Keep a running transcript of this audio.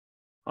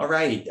All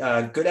right,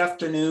 good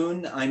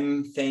afternoon.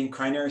 I'm Thane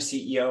Kreiner,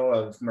 CEO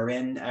of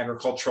Marin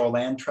Agricultural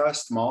Land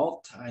Trust,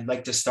 MALT. I'd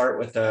like to start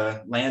with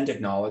a land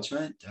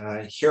acknowledgement.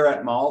 Here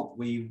at MALT,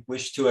 we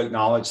wish to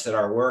acknowledge that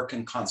our work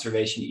and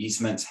conservation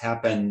easements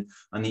happen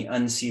on the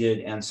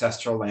unceded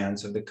ancestral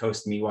lands of the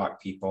Coast Miwok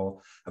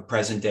people of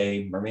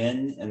present-day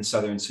Marin and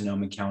southern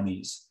Sonoma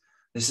counties.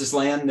 This is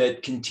land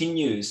that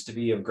continues to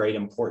be of great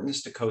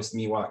importance to Coast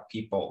Miwok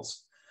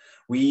peoples.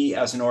 We,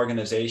 as an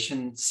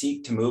organization,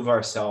 seek to move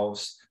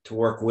ourselves to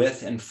work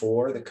with and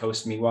for the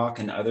Coast Miwok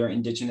and other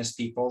Indigenous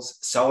peoples,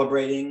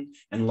 celebrating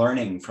and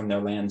learning from their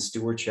land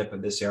stewardship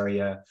of this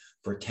area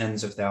for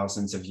tens of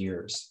thousands of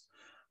years.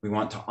 We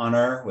want to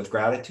honor with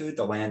gratitude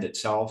the land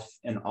itself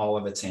and all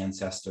of its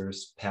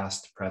ancestors,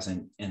 past,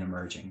 present, and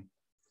emerging.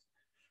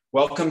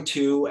 Welcome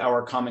to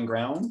Our Common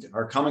Ground.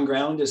 Our Common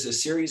Ground is a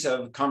series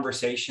of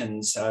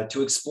conversations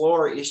to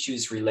explore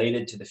issues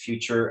related to the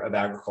future of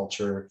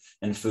agriculture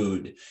and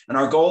food. And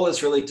our goal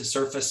is really to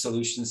surface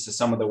solutions to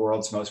some of the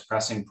world's most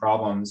pressing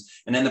problems,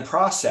 and in the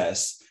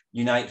process,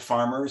 unite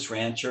farmers,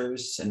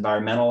 ranchers,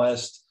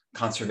 environmentalists,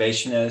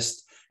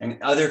 conservationists,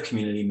 and other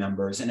community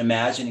members in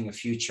imagining a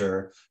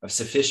future of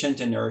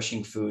sufficient and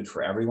nourishing food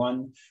for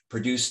everyone,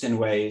 produced in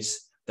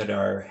ways that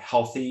are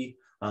healthy,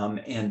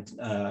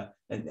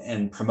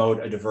 and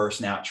promote a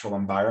diverse natural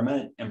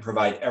environment and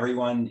provide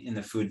everyone in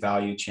the food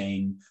value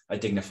chain a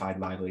dignified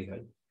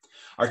livelihood.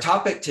 Our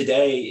topic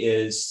today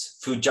is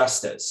food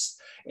justice.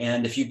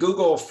 And if you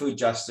Google food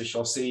justice,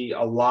 you'll see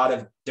a lot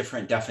of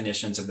different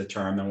definitions of the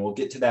term, and we'll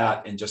get to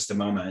that in just a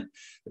moment,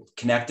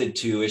 connected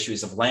to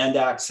issues of land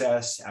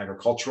access,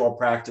 agricultural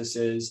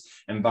practices,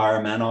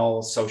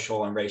 environmental,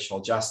 social, and racial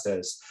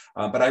justice.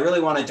 But I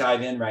really want to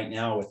dive in right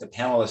now with the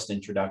panelist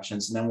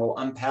introductions, and then we'll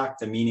unpack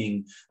the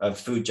meaning of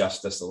food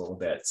justice a little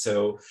bit.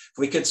 So if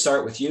we could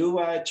start with you,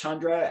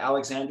 Chandra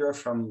Alexandre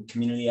from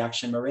Community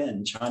Action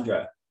Marin.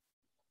 Chandra.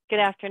 Good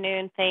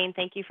afternoon, Thane.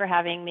 Thank you for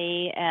having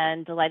me,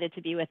 and delighted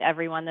to be with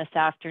everyone this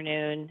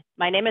afternoon.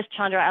 My name is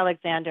Chandra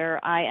Alexandre.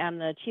 I am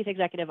the Chief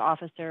Executive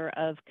Officer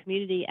of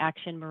Community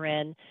Action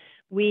Marin.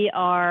 We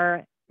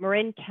are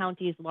Marin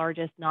County's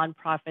largest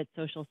nonprofit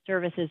social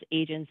services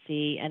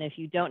agency, and if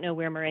you don't know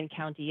where Marin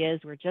County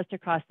is, we're just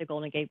across the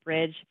Golden Gate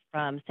Bridge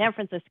from San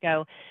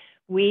Francisco.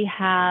 We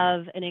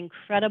have an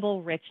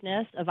incredible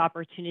richness of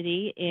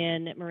opportunity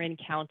in Marin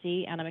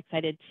County, and I'm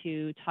excited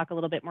to talk a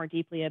little bit more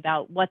deeply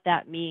about what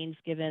that means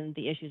given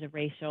the issues of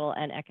racial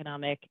and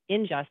economic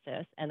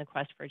injustice and the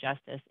quest for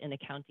justice in the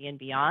county and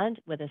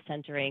beyond, with a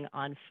centering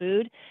on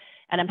food.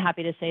 And I'm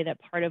happy to say that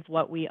part of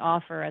what we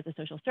offer as a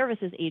social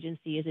services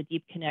agency is a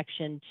deep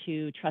connection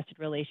to trusted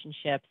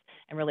relationships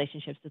and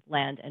relationships with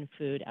land and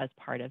food as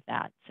part of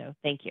that. So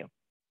thank you.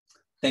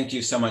 Thank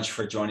you so much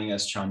for joining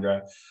us,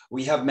 Chandra.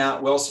 We have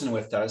Matt Wilson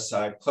with us.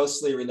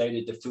 Closely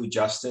related to food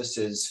justice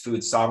is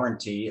food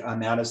sovereignty.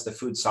 Matt is the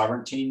food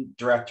sovereignty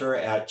director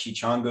at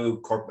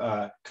Sicangu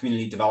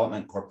Community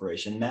Development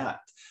Corporation. Matt,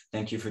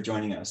 thank you for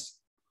joining us.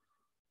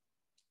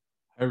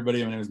 Hi,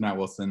 everybody. My name is Matt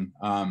Wilson.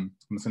 I'm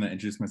just going to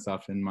introduce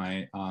myself in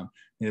my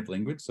native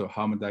language. So,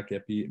 Haumadak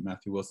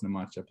Matthew Wilson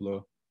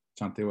Amacheplo,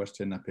 Chante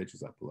Washte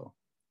Napechu Zapolo.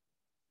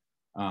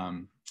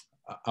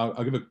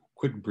 I'll give a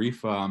quick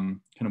brief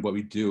kind of what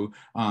we do.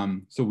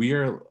 So we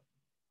are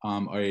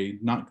a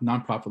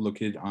nonprofit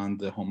located on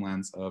the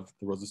homelands of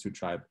the Rosa Sioux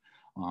tribe.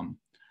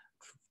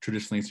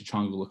 Traditionally,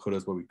 Sicangu Lakota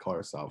is what we call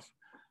ourselves.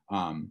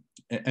 And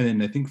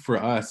then I think for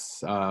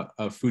us,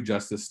 food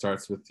justice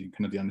starts with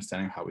kind of the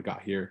understanding of how we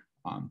got here,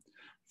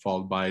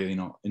 followed by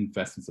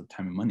investments of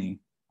time and money.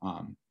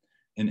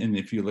 And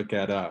if you look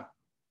at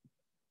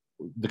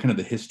the kind of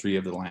the history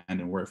of the land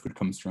and where food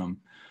comes from,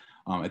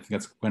 I think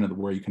that's kind of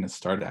where you kind of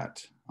start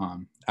at,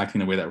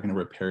 acting in a way that we're going to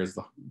repair is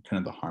kind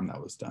of the harm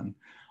that was done.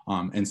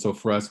 And so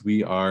for us,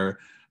 we are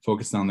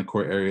focused on the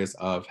core areas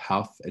of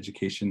health,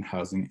 education,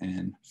 housing,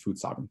 and food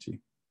sovereignty.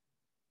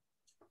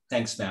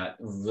 Thanks, Matt.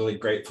 Really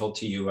grateful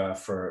to you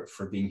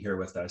for being here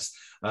with us.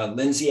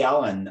 Lindsay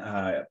Allen,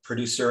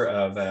 producer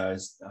of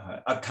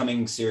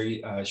upcoming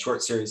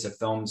short series of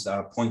films,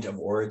 Point of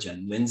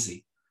Origin.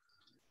 Lindsay.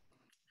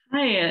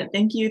 Hi,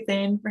 thank you,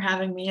 Thane, for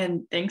having me,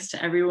 and thanks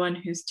to everyone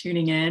who's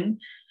tuning in.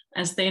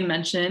 As Thane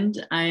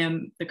mentioned, I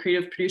am the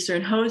creative producer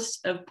and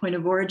host of Point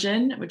of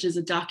Origin, which is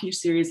a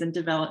docu-series in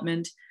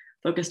development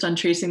focused on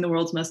tracing the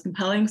world's most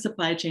compelling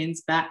supply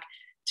chains back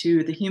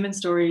to the human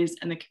stories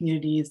and the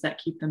communities that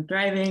keep them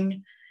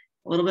thriving.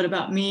 A little bit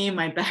about me,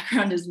 my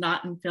background is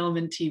not in film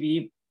and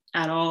TV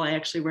at all. I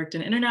actually worked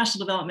in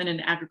international development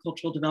and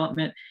agricultural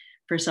development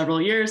for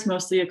several years,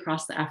 mostly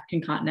across the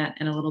African continent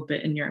and a little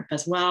bit in Europe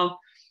as well.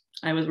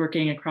 I was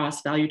working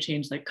across value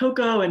chains like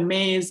cocoa and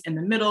maize in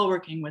the middle,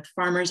 working with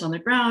farmers on the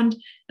ground,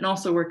 and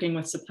also working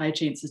with supply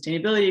chain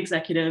sustainability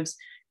executives,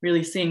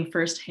 really seeing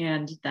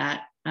firsthand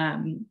that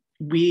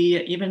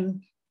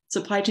even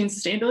supply chain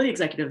sustainability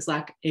executives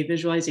lack a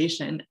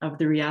visualization of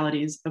the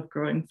realities of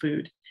growing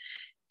food.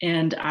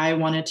 And I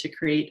wanted to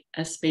create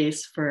a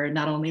space for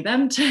not only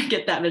them to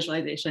get that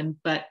visualization,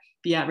 but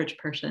the average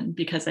person,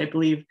 because I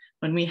believe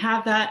when we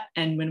have that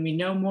and when we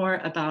know more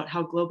about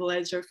how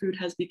globalized our food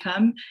has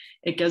become,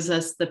 it gives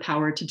us the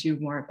power to do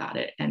more about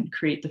it and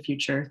create the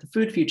future, the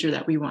food future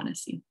that we want to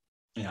see.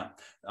 Yeah,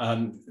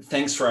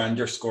 thanks for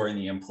underscoring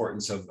the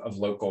importance of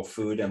local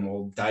food, and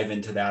we'll dive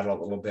into that a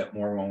little bit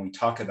more when we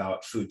talk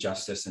about food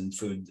justice and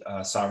food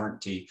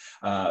sovereignty.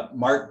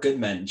 Mark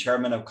Goodman,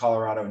 chairman of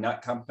Colorado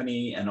Nut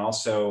Company, and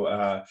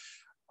also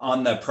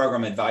on the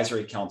Program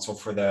Advisory Council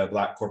for the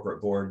Black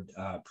Corporate Board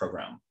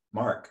program.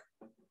 Mark.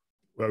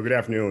 Well, good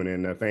afternoon,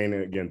 and Thane,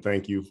 again,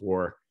 thank you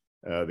for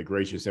the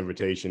gracious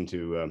invitation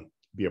to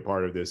be a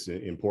part of this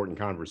important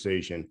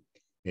conversation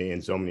in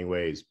so many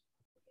ways.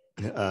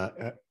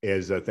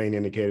 As Thane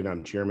indicated,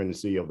 I'm chairman and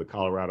CEO of the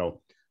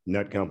Colorado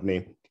Nut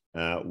Company.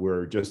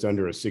 We're just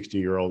under a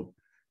 60-year-old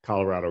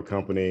Colorado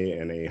company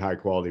and a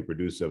high-quality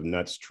producer of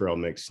nuts, trail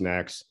mix,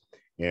 snacks,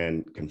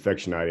 and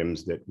confection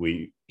items that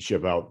we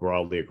ship out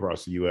broadly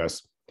across the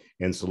U.S.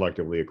 and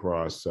selectively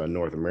across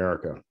North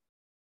America.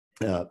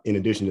 In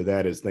addition to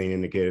that, as Thane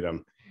indicated,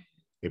 I'm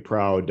a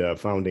proud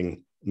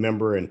founding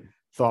member and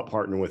thought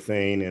partner with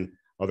Thane and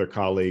other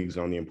colleagues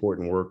on the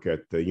important work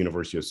at the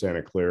University of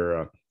Santa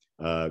Clara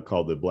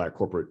called the Black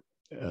Corporate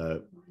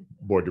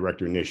Board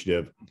Director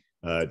Initiative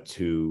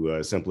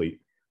to simply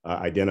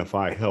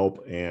identify, help,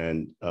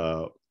 and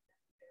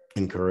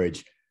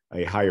encourage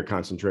a higher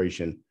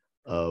concentration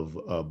of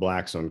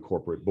Blacks on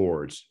corporate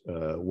boards,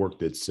 work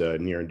that's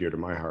near and dear to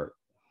my heart.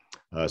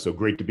 So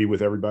great to be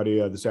with everybody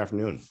this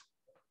afternoon.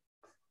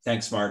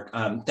 Thanks, Mark.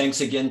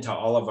 Thanks again to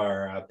all of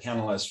our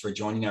panelists for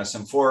joining us.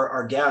 And for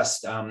our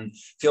guests,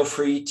 feel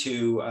free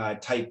to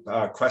type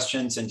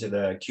questions into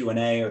the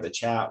Q&A or the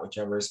chat,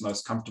 whichever is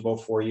most comfortable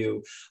for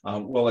you.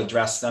 We'll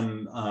address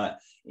them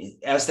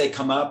as they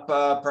come up,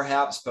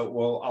 perhaps, but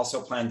we'll also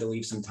plan to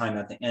leave some time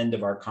at the end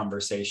of our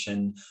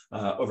conversation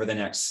over the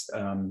next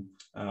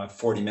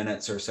 40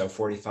 minutes or so,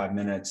 45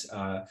 minutes,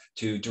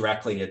 to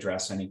directly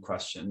address any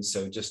questions.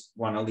 So just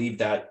want to leave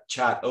that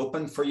chat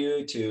open for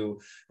you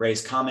to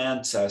raise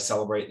comments,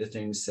 celebrate the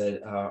things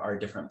that our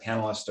different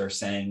panelists are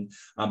saying.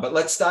 But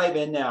let's dive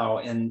in now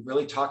and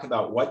really talk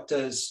about, what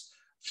does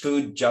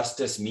food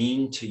justice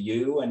mean to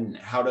you and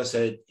how does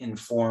it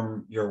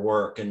inform your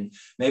work? And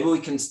maybe we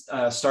can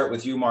start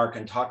with you, Mark,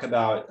 and talk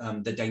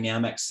about the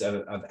dynamics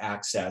of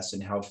access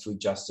and how food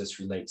justice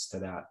relates to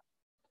that.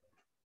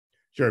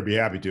 Sure, I'd be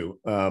happy to.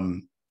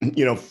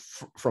 You know,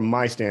 from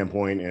my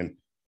standpoint,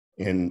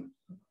 and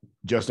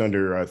just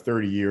under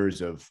 30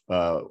 years of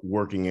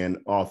working in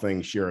all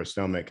things share a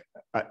stomach,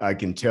 I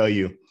can tell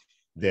you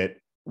that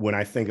when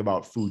I think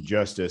about food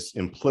justice,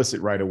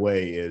 implicit right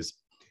away is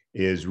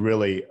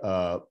really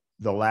the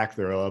lack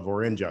thereof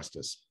or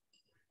injustice,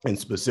 and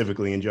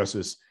specifically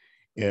injustice.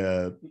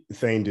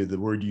 Thane, to the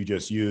word you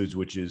just used,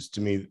 which is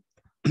to me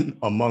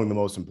among the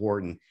most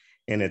important,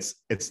 and it's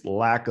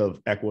lack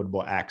of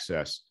equitable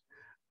access.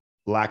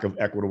 Lack of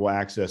equitable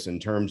access in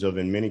terms of,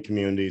 in many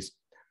communities,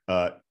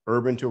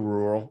 urban to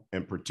rural,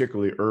 and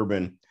particularly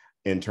urban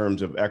in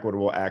terms of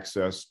equitable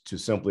access to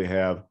simply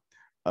have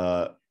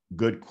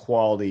good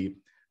quality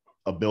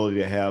ability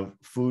to have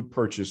food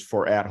purchased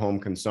for at-home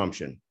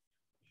consumption.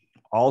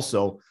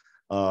 Also,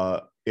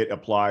 it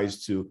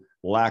applies to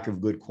lack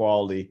of good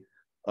quality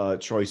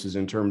choices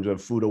in terms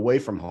of food away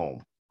from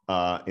home,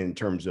 in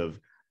terms of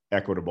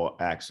equitable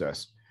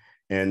access.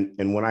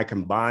 And when I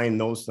combine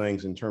those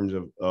things in terms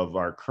of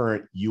our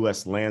current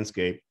US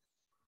landscape,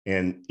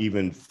 and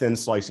even thin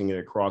slicing it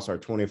across our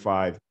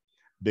 25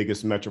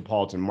 biggest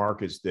metropolitan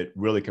markets that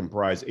really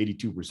comprise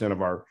 82%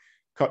 of our,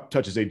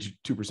 touches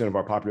 82% of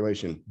our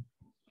population,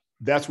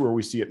 that's where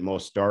we see it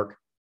most stark.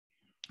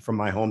 From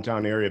my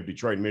hometown area of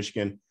Detroit,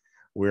 Michigan,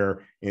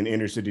 where in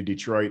inner city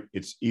Detroit,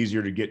 it's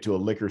easier to get to a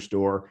liquor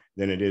store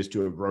than it is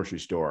to a grocery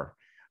store.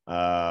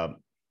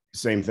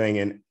 Same thing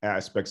in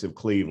aspects of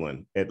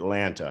Cleveland,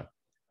 Atlanta,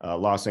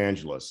 Los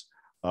Angeles,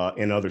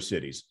 and other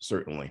cities,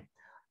 certainly.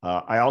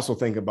 I also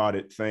think about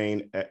it,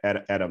 Thane,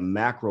 at a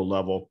macro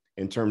level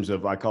in terms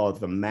of, I call it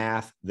the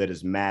math that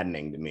is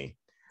maddening to me.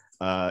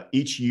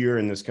 Each year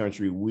in this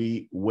country,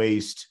 we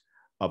waste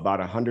about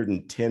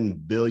 110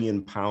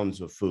 billion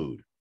pounds of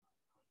food.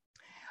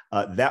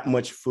 That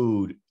much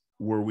food,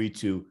 were we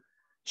to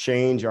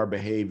change our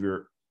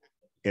behavior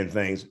and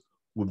things,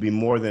 would be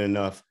more than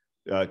enough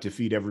to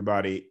feed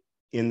everybody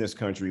in this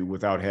country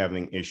without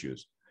having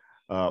issues.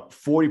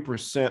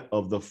 40%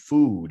 of the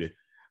food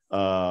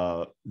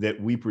that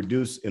we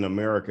produce in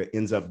America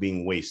ends up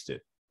being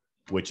wasted,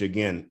 which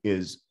again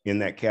is in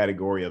that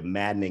category of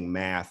maddening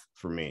math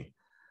for me.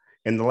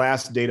 And the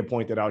last data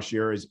point that I'll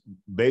share is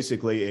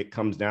basically it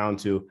comes down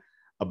to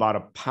about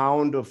a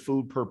pound of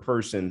food per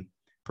person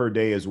per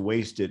day is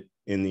wasted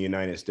in the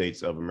United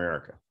States of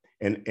America.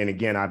 And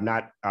again, I've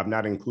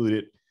not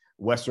included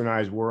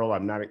westernized world.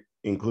 I've not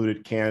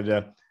included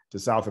Canada to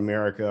South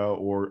America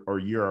or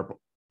Europe.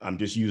 I'm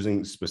just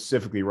using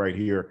specifically right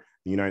here,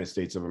 the United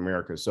States of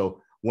America.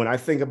 So when I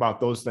think about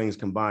those things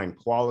combined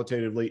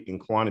qualitatively and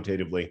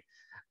quantitatively,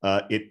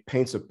 it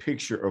paints a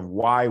picture of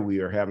why we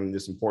are having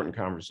this important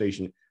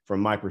conversation from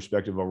my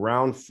perspective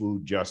around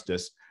food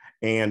justice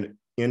and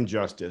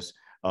injustice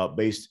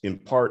based in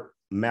part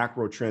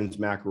macro trends,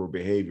 macro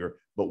behavior,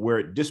 but where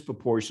it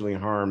disproportionately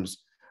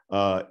harms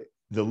the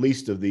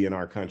least of the in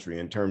our country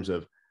in terms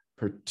of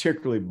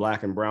particularly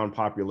Black and brown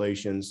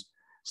populations.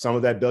 Some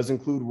of that does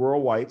include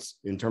rural whites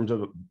in terms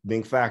of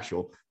being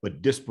factual,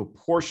 but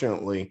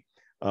disproportionately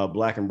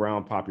Black and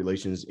brown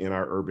populations in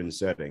our urban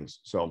settings.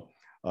 So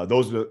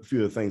those are a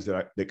few of the things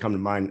that come to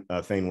mind,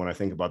 Thane, when I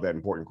think about that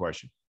important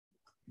question.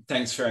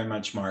 Thanks very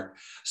much, Mark.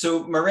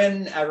 So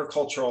Marin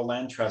Agricultural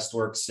Land Trust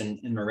works in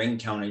Marin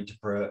County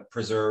to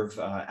preserve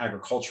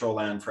agricultural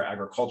land for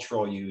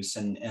agricultural use.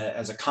 And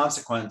as a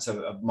consequence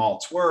of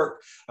MALT's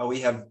work, we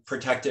have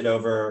protected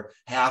over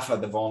half of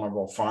the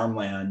vulnerable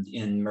farmland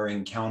in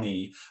Marin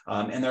County.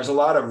 And there's a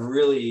lot of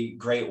really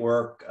great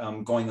work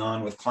going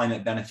on with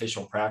climate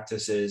beneficial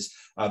practices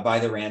by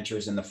the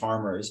ranchers and the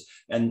farmers.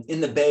 And in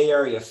the Bay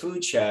Area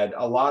food shed,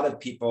 a lot of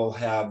people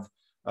have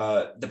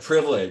the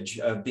privilege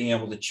of being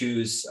able to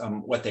choose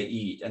what they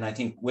eat. And I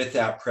think with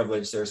that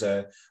privilege, there's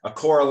a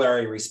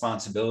corollary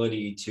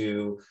responsibility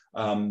to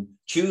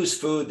choose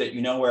food that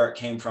you know where it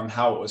came from,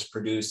 how it was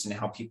produced, and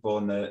how people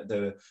in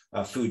the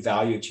food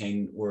value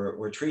chain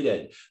were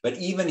treated. But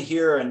even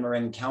here in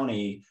Marin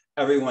County,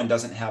 everyone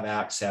doesn't have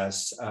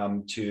access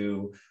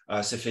to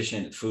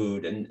sufficient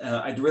food. And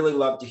I'd really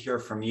love to hear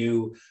from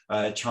you,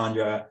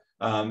 Chandra,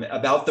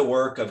 about the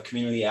work of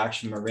Community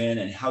Action Marin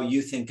and how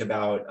you think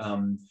about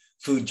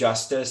food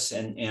justice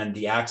and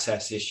the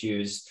access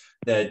issues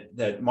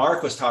that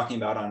Mark was talking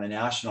about on a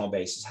national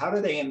basis. How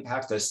do they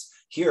impact us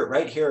here,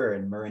 right here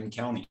in Marin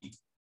County?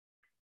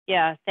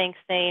 Yeah, thanks,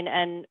 Thane.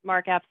 And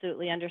Mark,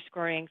 absolutely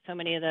underscoring so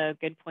many of the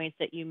good points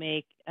that you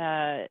make.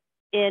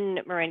 In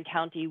Marin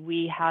County,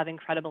 we have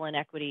incredible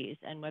inequities,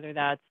 and whether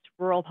that's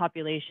rural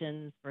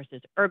populations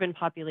versus urban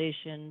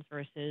populations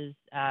versus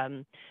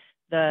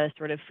the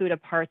sort of food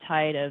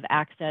apartheid of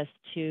access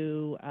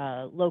to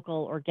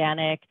local,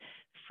 organic,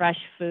 fresh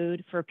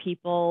food for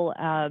people,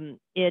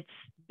 it's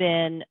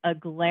been a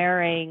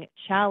glaring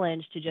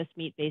challenge to just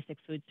meet basic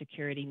food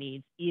security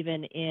needs,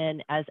 even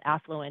in as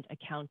affluent a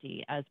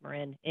county as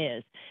Marin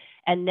is.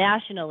 And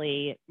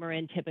nationally,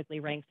 Marin typically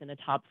ranks in the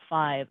top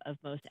 5 of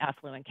most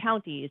affluent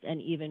counties. And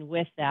even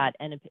with that,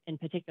 and in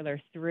particular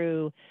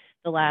through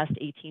the last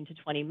 18 to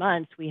 20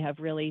 months, we have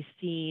really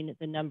seen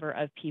the number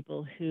of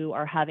people who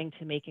are having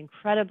to make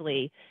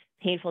incredibly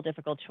painful,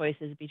 difficult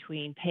choices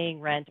between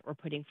paying rent or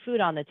putting food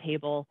on the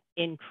table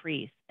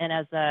increase. And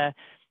as a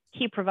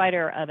key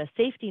provider of a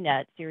safety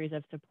net series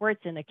of supports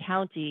in the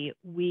county,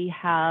 we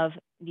have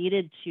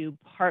needed to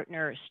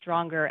partner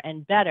stronger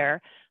and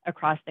better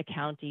across the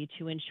county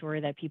to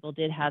ensure that people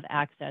did have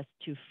access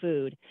to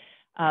food.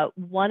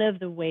 One of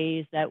the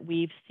ways that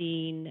we've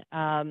seen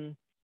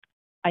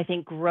I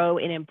think grow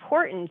in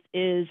importance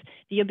is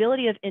the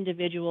ability of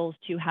individuals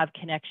to have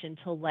connection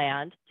to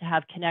land, to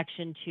have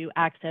connection to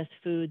access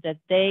food that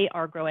they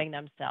are growing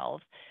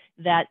themselves,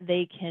 that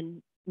they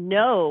can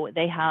know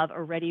they have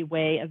a ready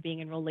way of being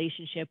in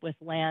relationship with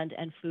land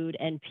and food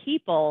and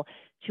people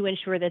to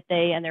ensure that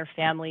they and their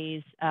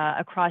families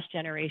across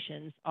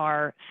generations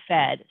are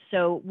fed.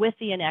 So with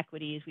the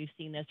inequities, we've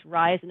seen this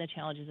rise in the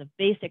challenges of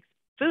basic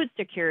food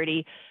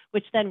security,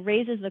 which then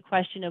raises the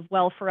question of,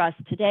 well, for us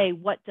today,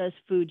 what does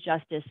food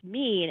justice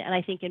mean? And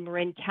I think in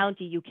Marin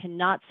County, you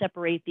cannot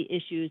separate the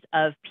issues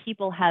of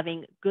people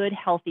having good,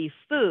 healthy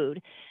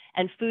food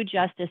and food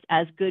justice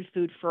as good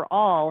food for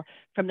all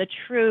from the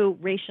true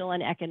racial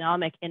and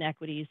economic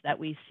inequities that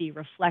we see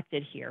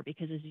reflected here.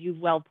 Because as you've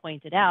well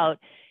pointed out,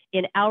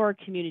 in our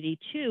community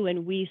too,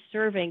 and we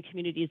serving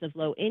communities of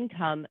low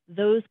income,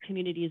 those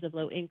communities of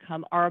low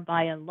income are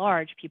by and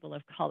large people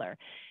of color.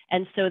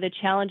 And so the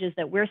challenges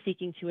that we're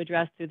seeking to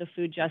address through the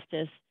food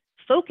justice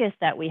focus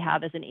that we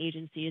have as an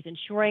agency is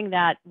ensuring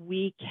that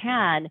we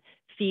can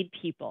feed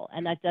people.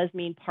 And that does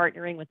mean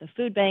partnering with the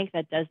food bank,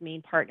 that does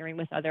mean partnering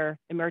with other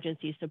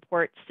emergency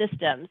support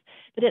systems.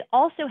 But it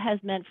also has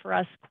meant for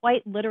us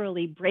quite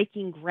literally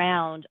breaking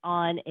ground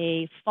on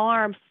a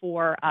farm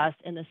for us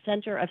in the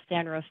center of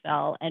San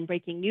Rafael and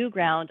breaking new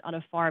ground on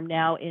a farm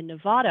now in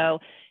Novato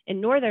in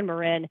northern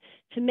Marin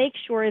to make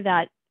sure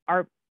that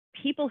our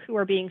people who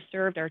are being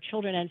served, our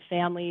children and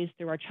families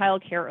through our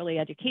child care early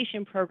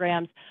education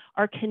programs,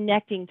 are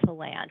connecting to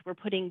land. We're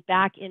putting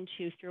back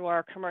into, through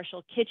our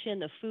commercial kitchen,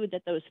 the food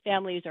that those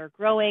families are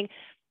growing.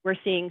 We're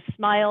seeing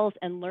smiles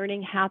and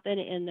learning happen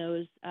in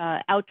those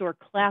outdoor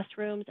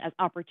classrooms as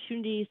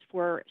opportunities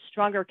for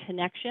stronger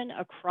connection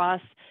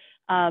across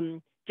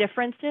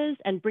differences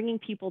and bringing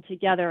people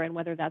together, and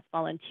whether that's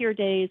volunteer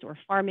days or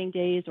farming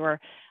days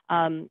or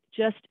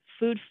just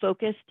food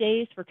focused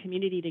days for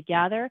community to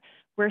gather.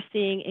 We're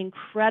seeing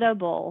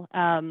incredible,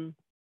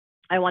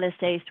 I want to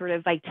say, sort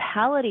of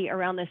vitality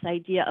around this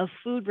idea of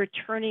food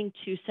returning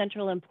to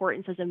central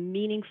importance as a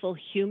meaningful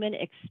human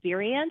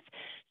experience.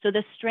 So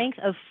the strength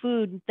of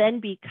food then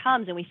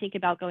becomes, and we think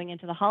about going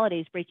into the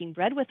holidays, breaking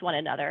bread with one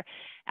another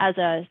as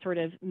a sort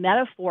of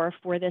metaphor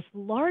for this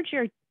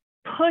larger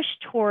push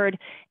toward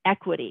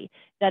equity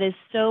that is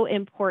so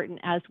important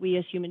as we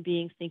as human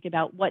beings think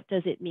about what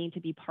does it mean to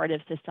be part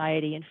of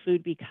society. And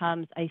food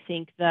becomes, I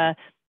think, the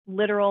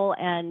literal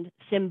and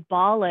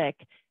symbolic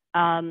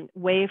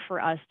way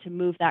for us to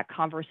move that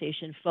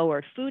conversation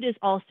forward. Food is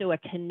also a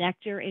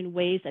connector in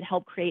ways that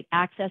help create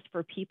access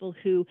for people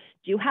who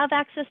do have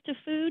access to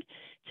food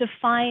to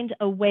find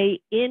a way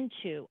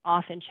into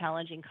often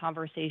challenging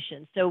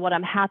conversations. So what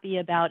I'm happy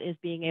about is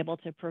being able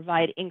to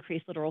provide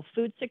increased literal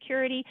food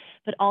security,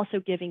 but also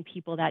giving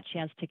people that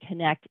chance to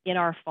connect in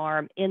our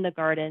farm, in the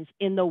gardens,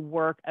 in the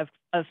work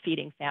of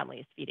feeding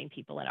families, feeding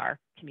people in our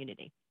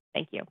community.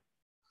 Thank you.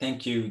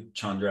 Thank you,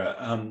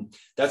 Chandra.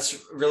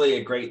 That's really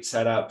a great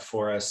setup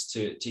for us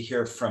to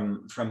hear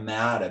from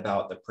Matt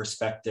about the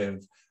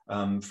perspective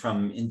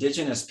from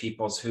Indigenous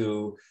peoples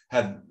who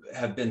have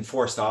been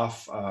forced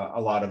off a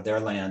lot of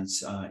their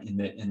lands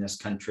in this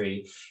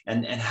country.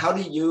 And how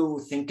do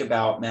you think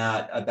about,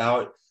 Matt,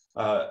 about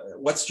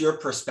what's your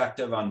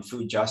perspective on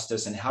food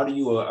justice, and how do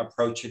you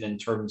approach it in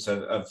terms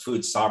of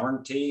food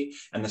sovereignty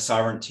and the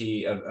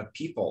sovereignty of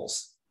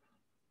peoples?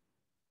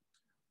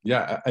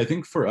 Yeah, I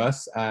think for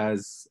us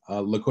as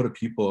Lakota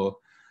people,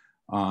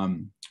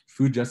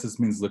 food justice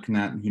means looking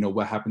at,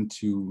 what happened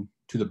to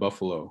the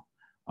buffalo.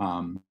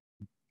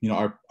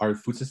 Our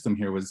food system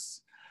here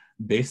was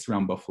based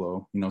around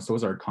buffalo, so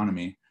was our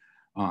economy.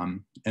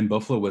 And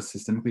buffalo was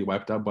systemically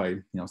wiped out by,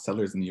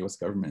 settlers in the US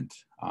government.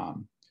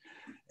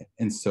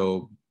 And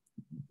so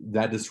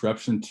that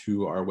disruption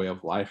to our way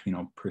of life,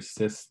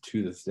 persists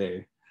to this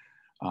day.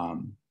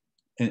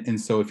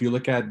 And so if you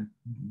look at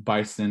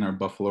bison or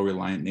buffalo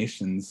reliant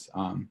nations,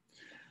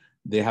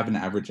 they have an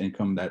average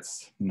income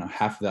that's,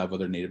 half that of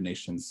other native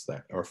nations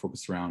that are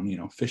focused around,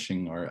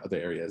 fishing or other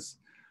areas.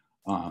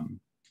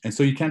 And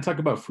so you can't talk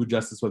about food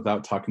justice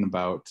without talking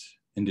about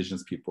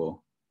Indigenous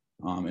people.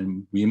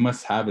 And we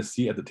must have a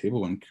seat at the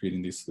table when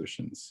creating these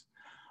solutions.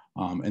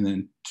 And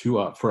then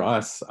for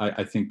us,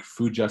 I think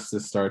food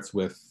justice starts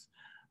with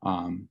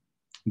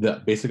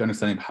the basic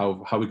understanding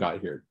of how we got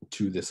here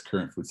to this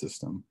current food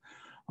system.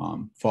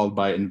 Followed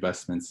by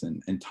investments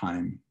in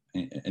time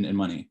and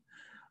money.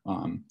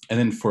 And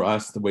then for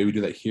us, the way we do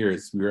that here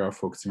is we are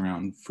focusing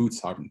around food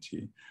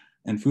sovereignty.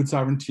 And food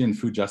sovereignty and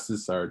food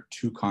justice are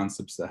two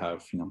concepts that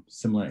have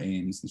similar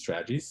aims and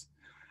strategies.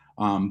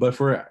 But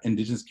for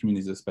Indigenous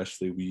communities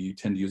especially, we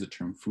tend to use the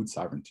term food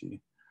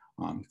sovereignty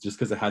just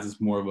because it has this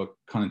more of a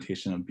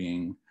connotation of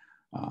being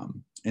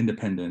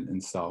independent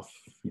and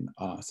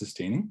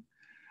self-sustaining,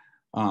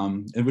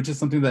 and which is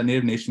something that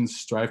Native nations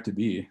strive to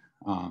be.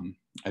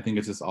 I think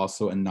it's just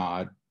also a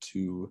nod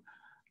to,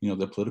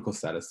 the political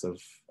status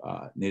of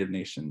Native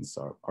nations,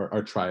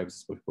 our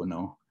tribes, what people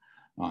know,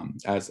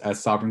 as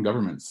sovereign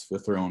governments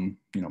with their own,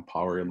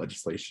 power and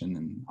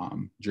legislation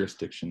and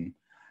jurisdiction,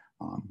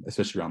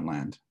 especially around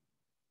land.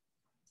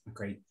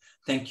 Great.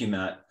 Thank you,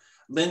 Matt.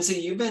 Lindsay,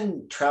 you've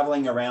been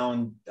traveling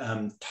around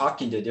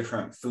talking to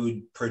different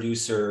food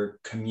producer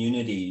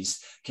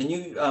communities. Can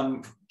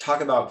you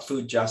talk about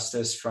food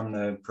justice from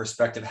the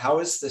perspective, how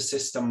is the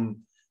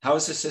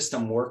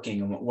system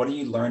working, and what are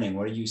you learning?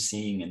 What are you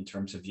seeing in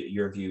terms of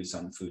your views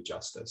on food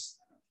justice?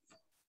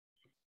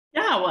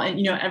 Yeah,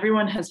 well,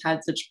 everyone has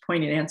had such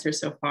poignant answers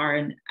so far.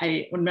 And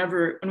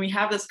when we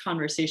have this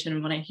conversation,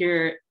 and when I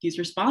hear these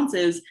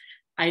responses,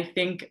 I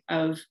think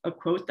of a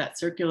quote that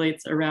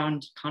circulates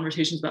around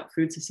conversations about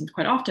food systems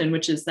quite often,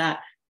 which is that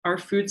our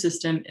food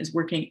system is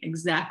working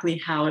exactly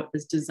how it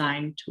was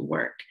designed to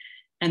work.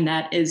 And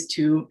that is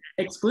to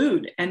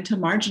exclude and to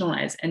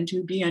marginalize and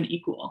to be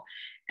unequal.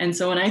 And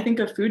so when I think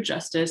of food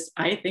justice,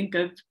 I think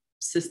of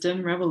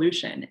system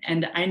revolution.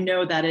 And I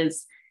know that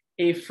is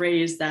a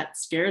phrase that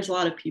scares a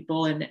lot of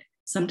people and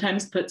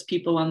sometimes puts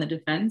people on the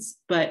defense,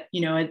 but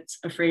it's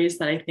a phrase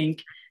that I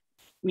think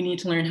we need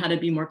to learn how to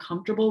be more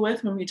comfortable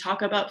with when we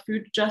talk about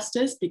food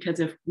justice, because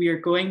if we are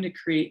going to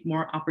create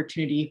more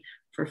opportunity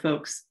for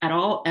folks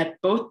at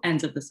both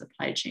ends of the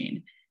supply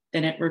chain,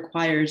 then it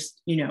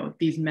requires,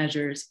 these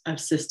measures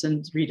of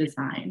systems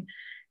redesign.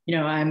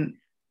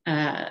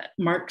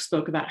 Mark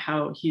spoke about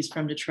how he's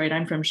from Detroit.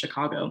 I'm from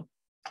Chicago.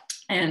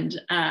 And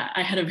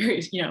I had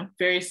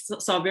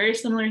saw very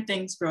similar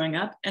things growing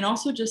up, and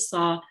also just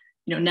saw,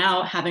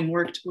 now having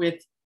worked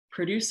with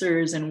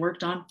producers and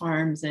worked on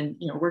farms and,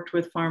 worked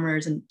with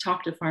farmers and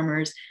talked to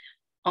farmers,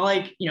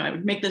 I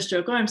would make this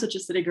joke, oh, I'm such a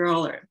city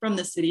girl or from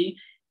the city.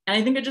 And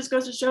I think it just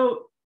goes to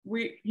show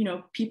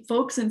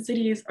folks in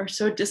cities are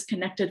so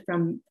disconnected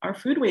from our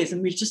foodways,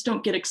 and we just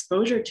don't get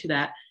exposure to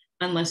that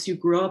unless you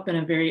grow up in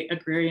a very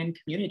agrarian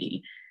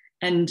community.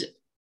 And,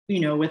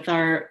 with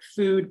our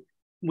food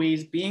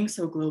ways being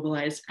so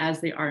globalized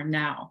as they are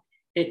now,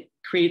 it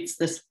creates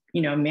this,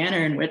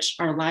 manner in which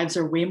our lives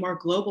are way more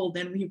global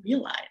than we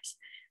realize.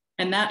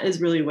 And that is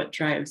really what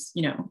drives,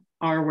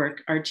 our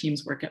work, our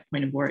team's work at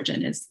Point of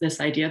Origin, is this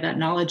idea that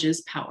knowledge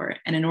is power.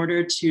 And in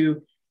order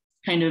to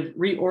kind of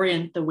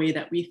reorient the way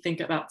that we think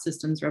about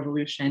systems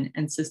revolution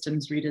and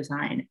systems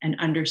redesign and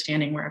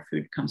understanding where our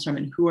food comes from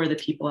and who are the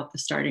people at the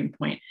starting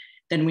point,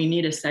 then we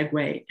need a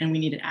segue and we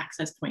need an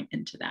access point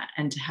into that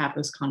and to have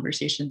those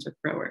conversations with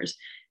growers.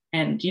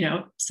 And, you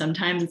know,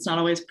 sometimes it's not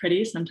always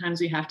pretty. Sometimes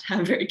we have to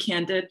have very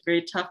candid,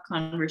 very tough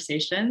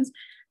conversations.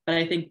 But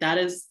I think that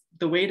is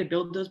the way to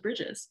build those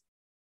bridges.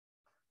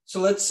 So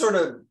let's sort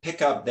of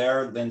pick up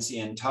there, Lindsay,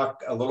 and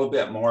talk a little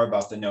bit more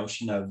about the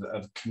notion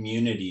of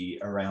community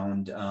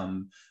around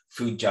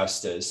food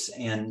justice.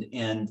 And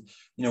you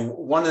know,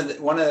 one of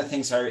the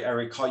things I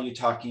recall you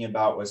talking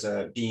about was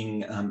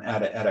being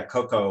at a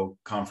cocoa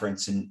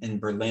conference in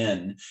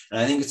Berlin, and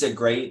I think it's a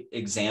great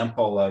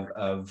example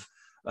of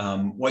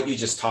what you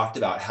just talked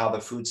about, how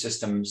the food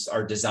systems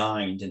are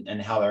designed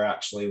and how they're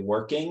actually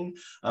working.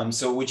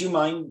 So would you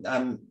mind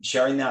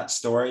sharing that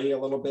story a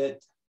little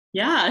bit?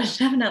 Yeah,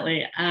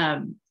 definitely.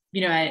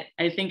 You know,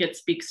 I think it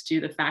speaks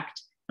to the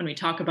fact when we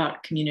talk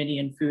about community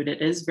and food,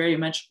 it is very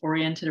much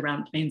oriented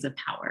around planes of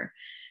power.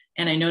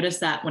 And I noticed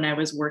that when I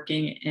was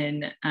working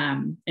in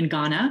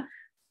Ghana,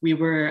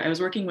 I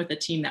was working with a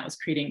team that was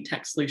creating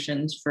tech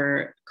solutions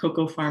for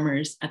cocoa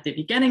farmers at the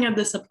beginning of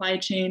the supply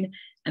chain.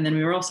 And then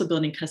we were also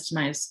building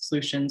customized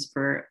solutions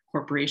for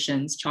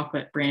corporations,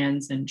 chocolate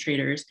brands, and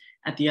traders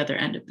at the other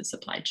end of the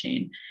supply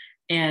chain.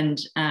 And,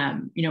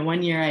 you know,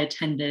 one year I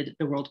attended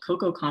the World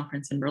Cocoa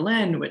Conference in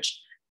Berlin,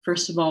 which,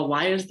 first of all,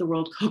 why is the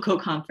World Cocoa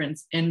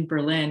Conference in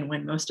Berlin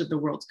when most of the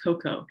world's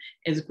cocoa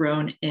is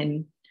grown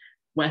in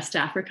West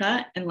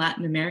Africa and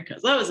Latin America?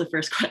 So that was the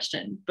first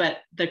question. But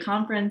the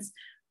conference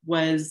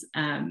was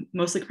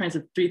mostly comprised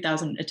of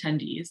 3,000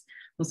 attendees,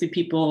 mostly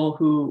people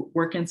who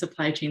work in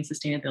supply chain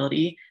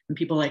sustainability and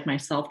people like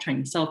myself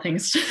trying to sell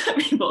things to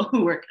people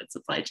who work in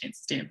supply chain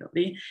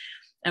sustainability.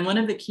 And one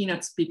of the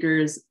keynote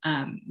speakers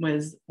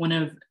was one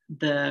of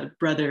the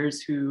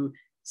brothers who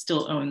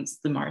still owns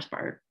the Mars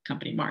bar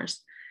company, Mars.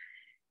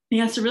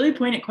 He asked a really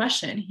poignant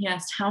question. He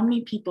asked, how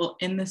many people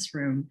in this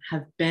room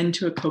have been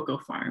to a cocoa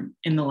farm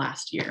in the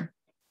last year?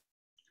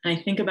 And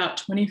I think about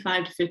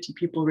 25 to 50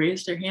 people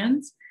raised their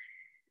hands.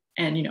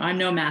 And, you know, I'm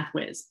no math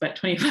whiz, but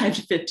 25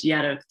 to 50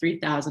 out of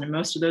 3,000. And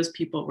most of those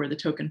people were the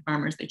token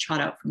farmers. They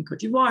trot out from Cote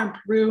d'Ivoire and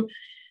Peru.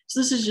 So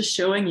this is just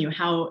showing you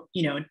how,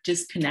 you know,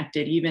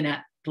 disconnected, even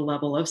at the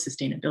level of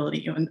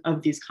sustainability and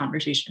of these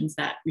conversations,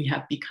 that we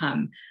have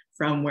become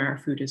from where our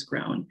food is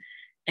grown.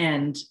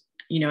 And,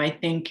 you know, I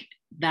think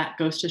that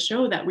goes to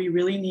show that we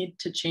really need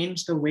to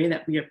change the way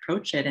that we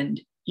approach it. And,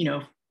 you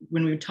know,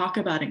 when we talk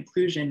about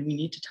inclusion, we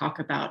need to talk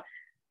about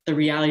the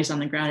realities on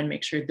the ground and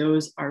make sure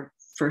those are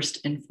first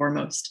and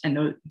foremost,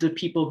 and the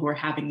people who are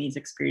having these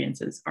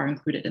experiences are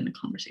included in the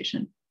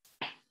conversation.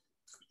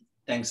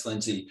 Thanks,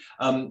 Lindsay.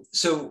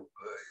 So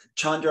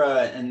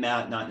Chandra and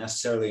Matt, not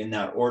necessarily in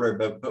that order,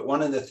 but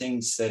one of the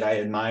things that I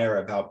admire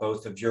about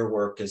both of your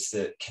work is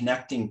that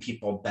connecting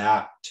people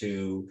back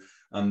to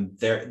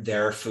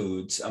their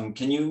foods.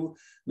 Can you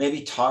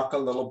maybe talk a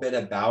little bit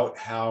about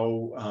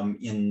how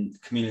in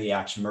Community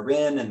Action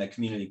Marin and the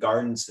community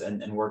gardens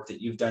and work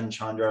that you've done,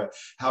 Chandra,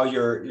 how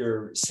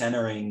you're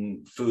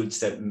centering foods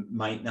that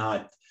might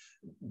not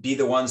be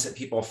the ones that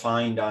people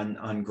find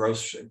on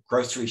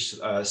grocery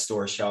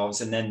store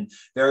shelves? And then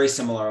very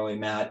similarly,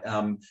 Matt,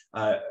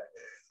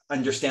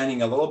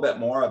 understanding a little bit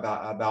more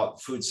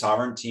about food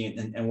sovereignty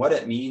and what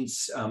it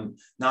means,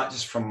 not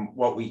just from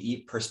what we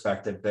eat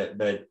perspective,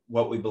 but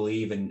what we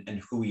believe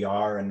and who we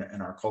are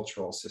and our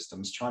cultural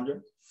systems.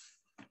 Chandra?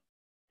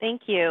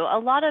 Thank you. A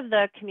lot of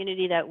the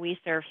community that we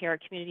serve here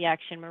at Community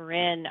Action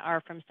Marin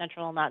are from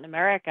Central and Latin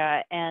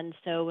America. And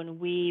so when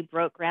we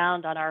broke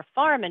ground on our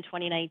farm in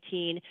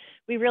 2019,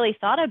 we really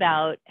thought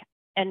about,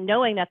 and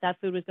knowing that that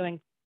food was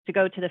going to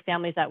go to the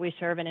families that we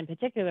serve, and in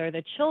particular,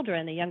 the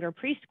children, the younger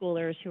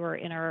preschoolers who are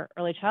in our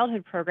early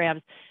childhood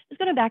programs, is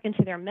going to back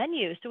into their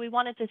menu. So we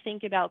wanted to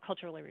think about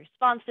culturally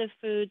responsive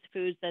foods,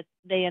 foods that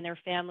they and their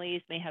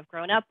families may have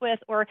grown up with,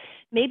 or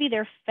maybe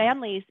their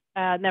families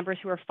members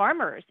who are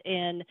farmers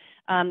in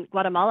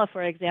Guatemala,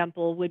 for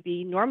example, would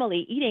be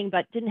normally eating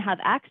but didn't have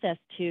access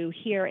to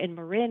here in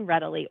Marin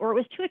readily, or it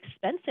was too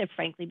expensive,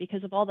 frankly,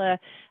 because of all the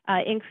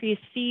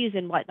increased fees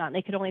and whatnot. And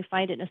they could only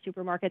find it in a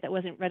supermarket that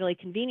wasn't readily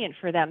convenient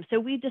for them. So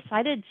we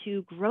decided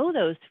to grow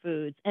those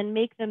foods and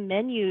make the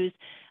menus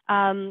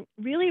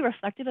really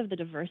reflective of the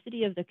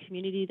diversity of the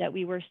community that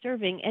we were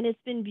serving. And it's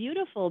been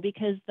beautiful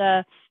because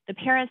the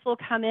parents will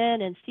come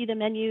in and see the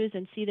menus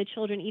and see the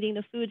children eating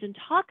the foods and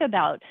talk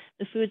about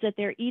the foods that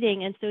they're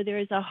eating. And so there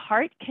is a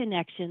heart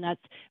connection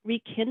that's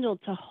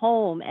rekindled to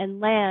home and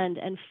land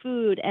and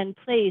food and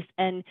place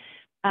and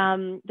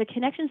the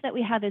connections that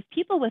we have as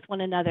people with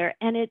one another.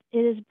 And it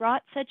has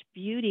brought such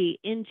beauty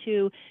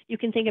into, you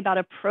can think about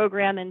a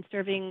program and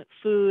serving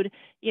food,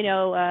 you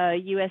know,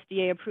 a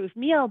USDA approved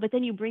meal, but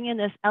then you bring in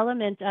this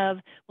element of,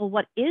 well,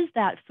 what is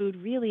that food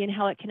really and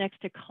how it connects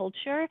to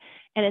culture?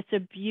 And it's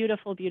a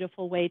beautiful,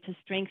 beautiful way to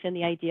strengthen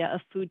the idea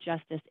of food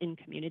justice in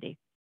community.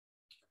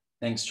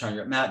 Thanks,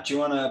 Chandra. Matt, do you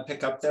want to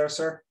pick up there,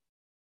 sir?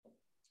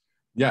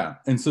 Yeah,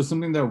 and so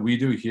something that we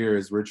do here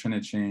is we're trying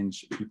to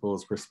change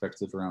people's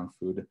perspective around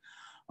food.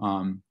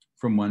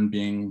 From one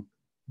being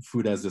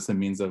food as just a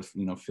means of,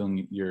 you know,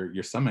 filling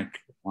your stomach,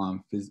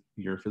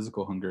 your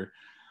physical hunger,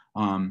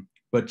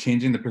 but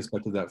changing the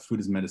perspective that food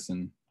is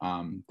medicine,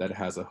 that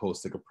has a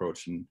holistic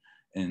approach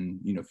and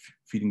you know,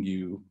 feeding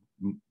you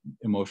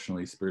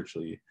emotionally,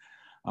 spiritually.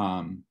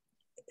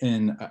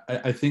 And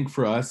I think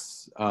for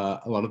us,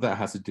 a lot of that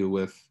has to do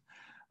with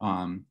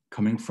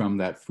coming from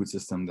that food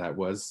system that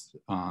was,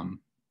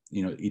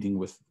 you know, eating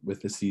with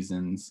the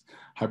seasons,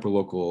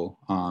 hyperlocal,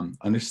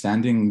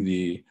 understanding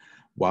the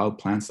wild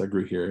plants that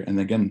grew here, and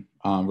again,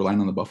 relying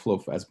on the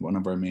buffalo as one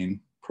of our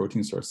main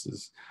protein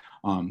sources.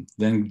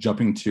 Then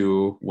jumping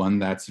to one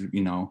that's,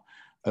 you know,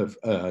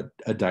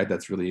 a diet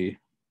that's really,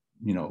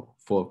 you know,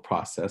 full of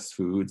processed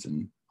foods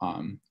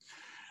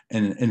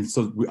and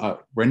so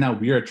right now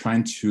we are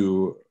trying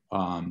to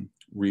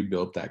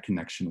rebuild that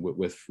connection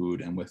with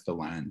food and with the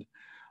land.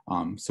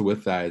 So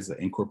with that is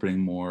incorporating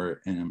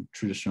more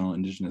traditional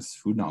indigenous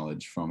food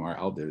knowledge from our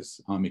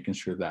elders, making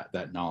sure that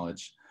that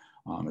knowledge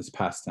is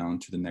passed down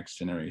to the next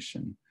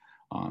generation,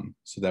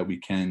 so that we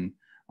can,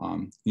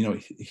 you know,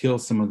 heal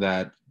some of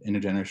that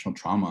intergenerational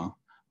trauma.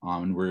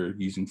 And we're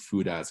using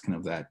food as kind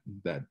of the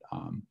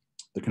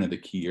kind of the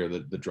key or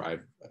the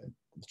drive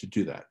to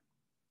do that.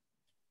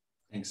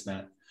 Thanks,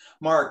 Matt.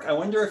 Mark, I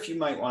wonder if you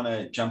might want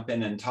to jump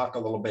in and talk a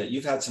little bit.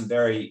 You've had some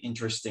very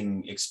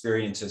interesting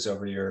experiences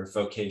over your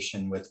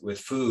vocation with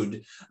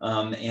food,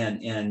 as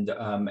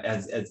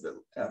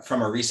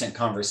from a recent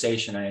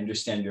conversation, I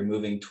understand you're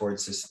moving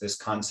towards this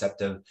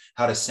concept of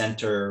how to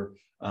center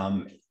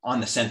on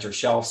the center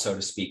shelf, so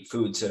to speak,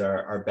 foods that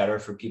are better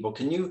for people.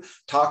 Can you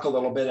talk a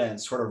little bit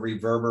and sort of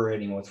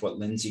reverberating with what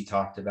Lindsay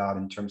talked about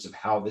in terms of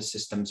how the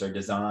systems are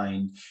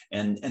designed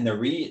and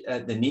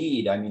the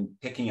need, I mean,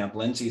 picking up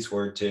Lindsay's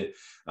word, to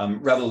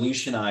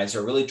revolutionize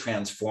or really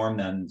transform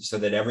them so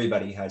that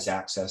everybody has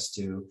access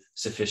to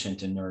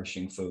sufficient and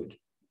nourishing food?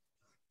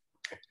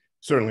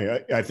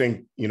 Certainly. I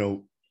think, you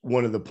know,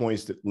 one of the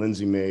points that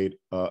Lindsay made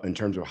in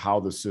terms of how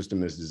the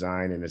system is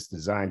designed, and it's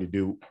designed to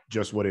do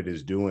just what it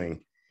is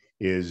doing,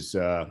 is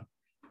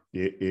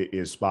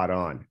spot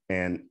on.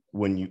 And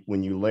when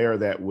you layer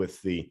that with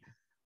the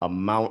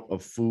amount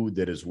of food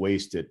that is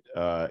wasted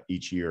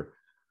each year,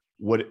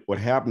 what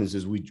happens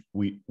is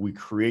we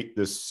create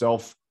this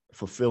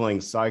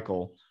self-fulfilling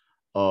cycle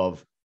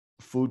of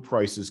food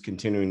prices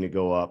continuing to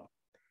go up.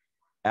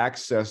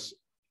 Access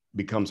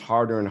becomes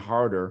harder and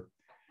harder,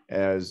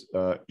 as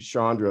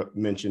Chandra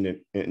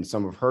mentioned in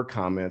some of her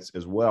comments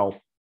as well,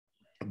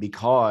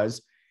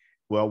 because,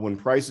 well, when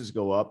prices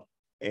go up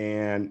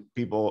and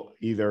people,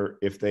 either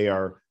if they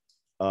are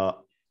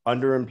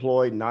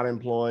underemployed, not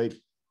employed,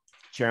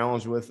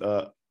 challenged with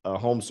a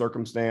home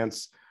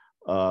circumstance,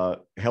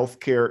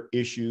 healthcare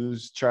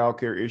issues,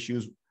 childcare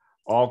issues,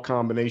 all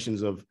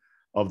combinations of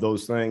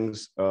those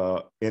things,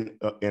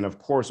 and of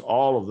course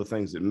all of the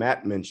things that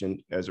Matt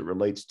mentioned as it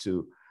relates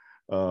to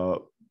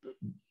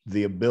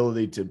the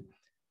ability to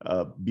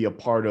be a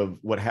part of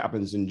what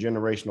happens in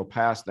generational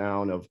pass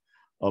down of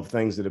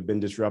things that have been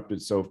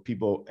disrupted. So if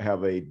people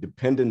have a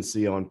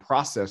dependency on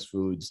processed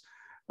foods,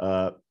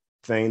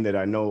 thing that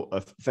I know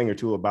a thing or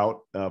two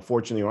about,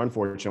 fortunately or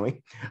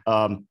unfortunately,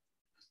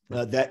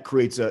 that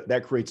creates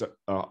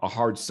a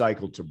hard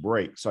cycle to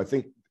break. So I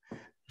think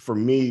for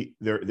me,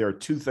 there are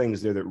two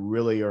things there that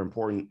really are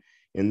important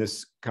in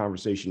this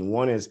conversation.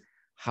 One is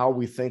how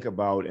we think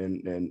about,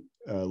 and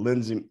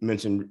Lindsay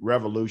mentioned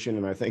revolution,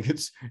 and I think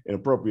it's an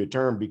appropriate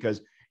term,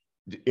 because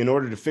in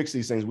order to fix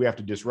these things, we have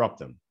to disrupt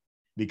them,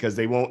 because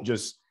they won't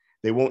just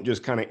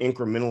kind of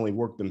incrementally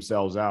work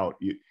themselves out.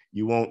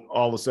 You won't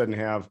all of a sudden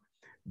have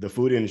the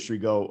food industry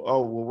go,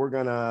 oh, well, we're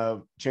going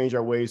to change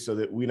our ways so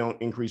that we don't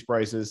increase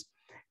prices.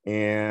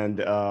 And,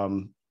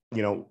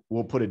 you know,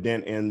 we'll put a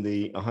dent in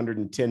the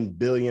 110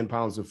 billion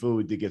pounds of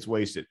food that gets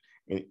wasted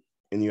in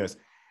the US.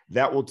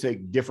 That will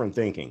take different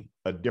thinking,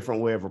 a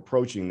different way of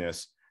approaching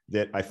this,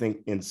 that I think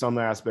in some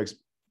aspects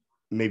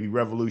may be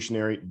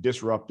revolutionary,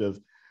 disruptive,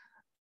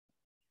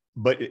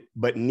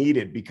 but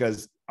needed,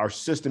 because our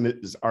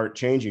systems aren't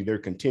changing. They're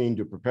continuing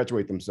to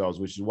perpetuate themselves,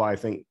 which is why I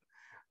think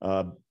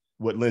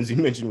what Lindsay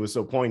mentioned was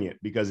so poignant,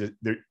 because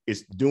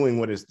it's doing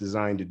what it's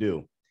designed to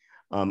do.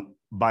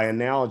 By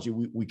analogy,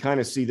 we kind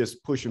of see this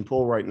push and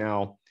pull right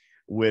now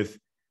with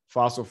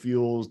fossil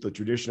fuels, the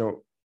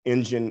traditional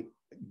engine,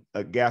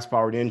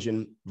 gas-powered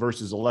engine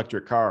versus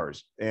electric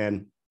cars.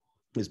 And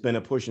it's been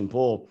a push and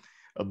pull,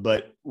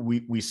 but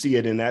we see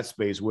it in that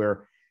space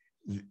where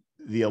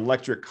the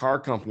electric car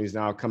companies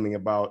now coming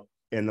about,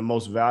 and the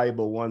most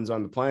valuable ones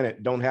on the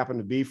planet don't happen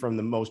to be from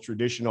the most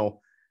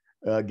traditional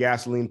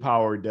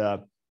gasoline-powered,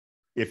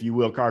 if you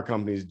will, car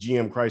companies,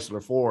 GM,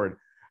 Chrysler, Ford,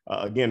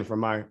 again, from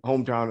my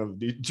hometown of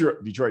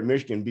Detroit,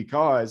 Michigan,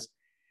 because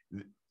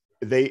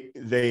they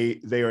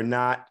are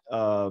not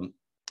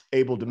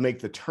able to make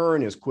the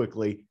turn as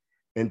quickly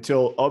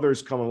until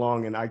others come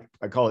along, and I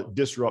call it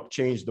disrupt,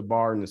 change the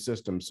bar in the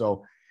system.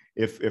 So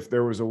if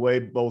there was a way,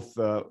 both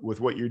with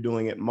what you're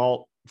doing at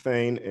MALT,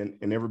 Thane,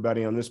 and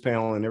everybody on this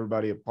panel and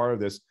everybody a part of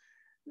this,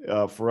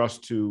 for us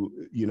to,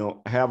 you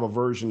know, have a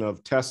version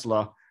of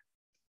Tesla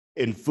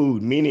in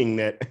food, meaning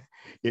that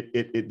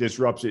it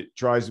disrupts, it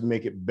tries to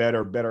make it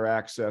better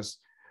access,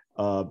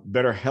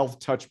 better health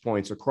touch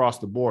points across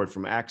the board,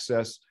 from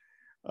access,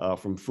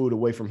 from food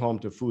away from home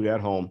to food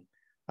at home.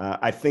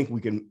 I think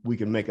we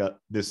can make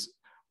this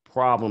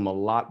problem a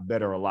lot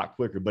better, a lot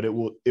quicker, but it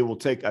will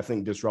take, I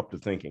think,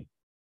 disruptive thinking.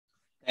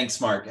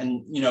 Thanks, Mark.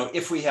 And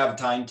if we have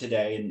time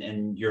today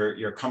and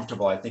you're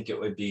comfortable, I think it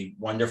would be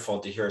wonderful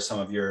to hear some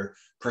of your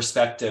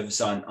perspectives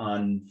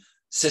on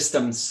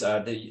systems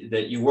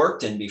that you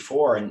worked in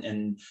before,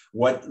 and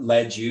what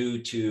led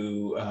you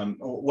to,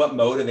 what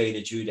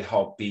motivated you to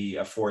help be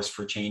a force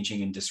for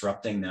changing and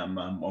disrupting them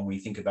when we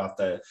think about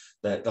the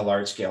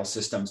large scale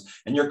systems.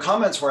 And your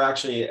comments were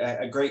actually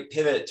a great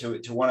pivot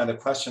to one of the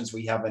questions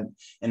we have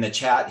in the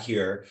chat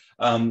here.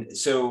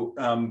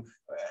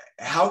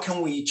 How can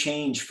we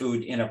change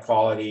food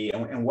inequality,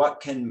 and what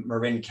can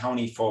Marin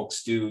County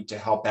folks do to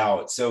help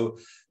out? So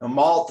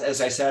MALT, as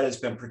I said, has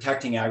been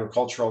protecting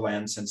agricultural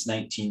land since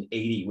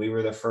 1980. We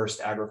were the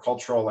first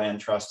agricultural land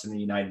trust in the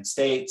United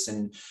States.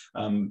 And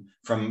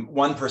from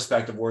one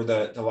perspective, we're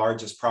the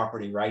largest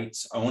property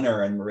rights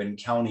owner in Marin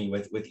County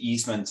with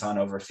easements on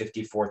over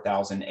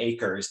 54,000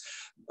 acres.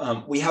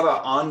 We have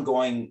an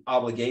ongoing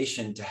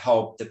obligation to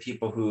help the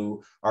people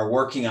who are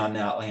working on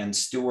that land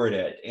steward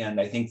it. And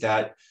I think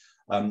that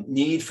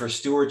need for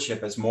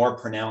stewardship is more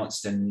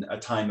pronounced in a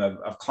time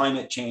of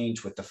climate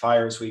change, with the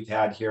fires we've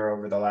had here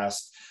over the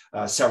last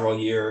several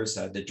years,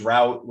 the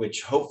drought,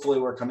 which hopefully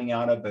we're coming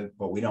out of,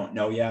 but we don't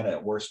know yet, a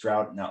worst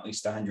drought in at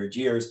least 100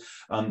 years.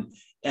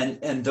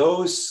 And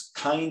those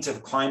kinds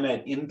of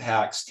climate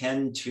impacts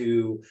tend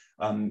to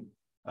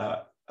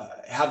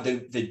have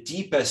the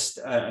deepest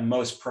and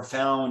most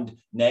profound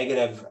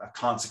negative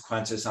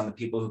consequences on the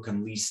people who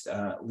can least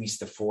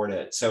afford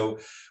it. So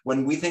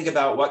when we think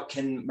about what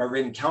can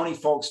Marin County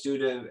folks do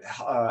to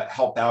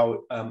help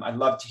out, I'd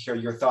love to hear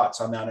your thoughts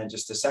on that in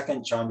just a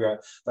second, Chandra.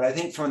 But I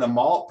think from the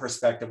MALT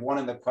perspective, one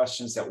of the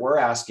questions that we're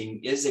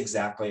asking is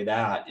exactly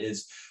that,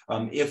 is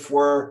if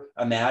we're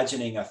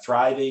imagining a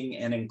thriving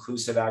and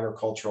inclusive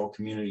agricultural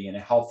community in a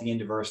healthy and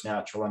diverse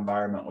natural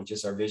environment, which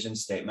is our vision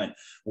statement,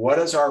 what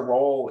is our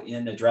role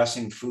in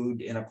addressing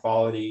food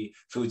inequality,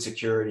 food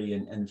security,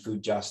 and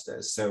food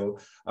justice? So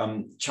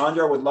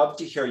Chandra, would love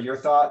to hear your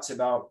thoughts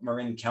about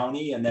Marin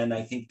County, and then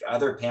I think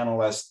other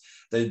panelists,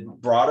 the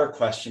broader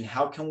question,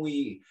 how can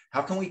we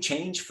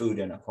change food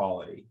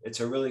inequality? It's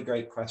a really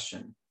great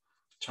question.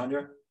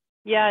 Chandra?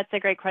 Yeah, it's a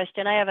great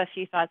question. I have a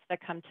few thoughts that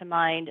come to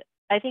mind.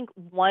 I think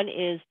one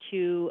is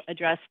to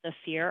address the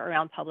fear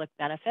around public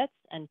benefits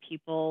and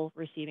people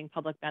receiving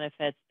public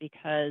benefits,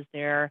 because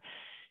there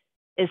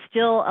is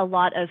still a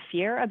lot of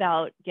fear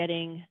about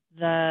getting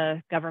the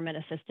government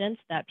assistance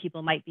that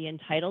people might be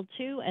entitled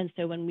to. And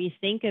so when we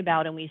think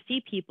about and we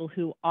see people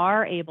who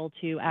are able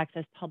to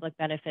access public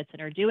benefits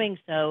and are doing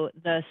so,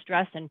 the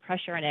stress and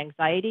pressure and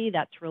anxiety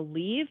that's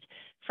relieved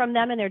from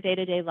them in their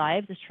day-to-day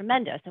lives is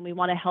tremendous. And we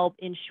want to help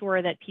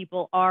ensure that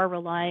people are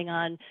relying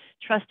on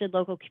trusted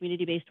local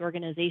community-based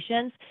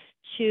organizations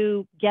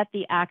to get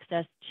the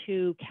access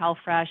to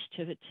CalFresh,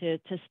 to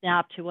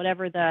SNAP, to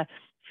whatever the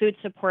food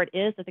support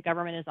is that the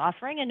government is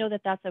offering, and know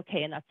that that's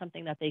okay and that's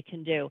something that they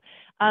can do.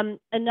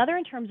 Another,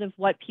 in terms of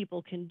what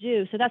people can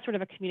do, so that's sort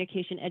of a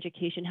communication,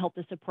 education, help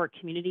to support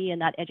community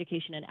and that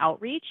education and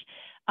outreach,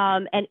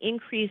 and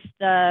increase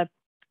the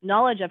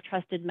knowledge of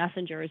trusted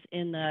messengers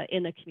in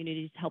the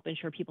communities to help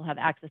ensure people have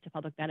access to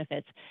public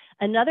benefits.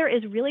 Another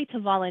is really to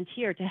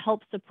volunteer, to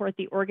help support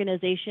the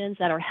organizations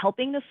that are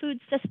helping the food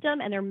system.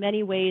 And there are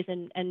many ways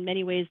and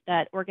many ways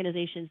that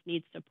organizations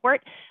need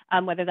support,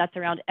 whether that's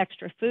around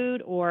extra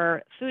food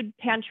or food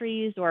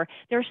pantries, or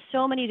there are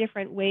so many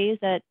different ways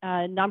that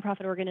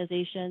nonprofit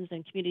organizations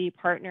and community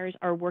partners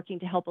are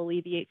working to help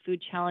alleviate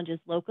food challenges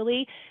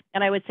locally.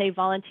 And I would say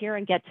volunteer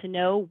and get to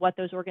know what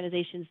those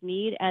organizations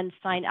need and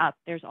sign up.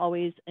 There's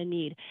always a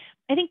need.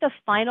 I think the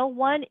final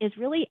one is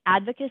really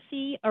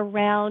advocacy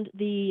around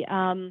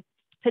the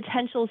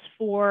potentials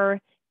for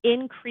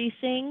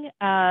increasing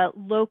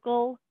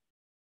local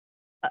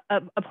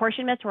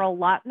apportionments or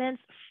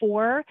allotments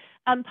for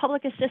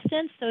public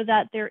assistance, so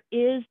that there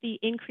is the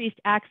increased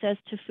access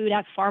to food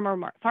at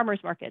farmers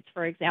markets,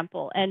 for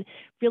example, and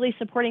really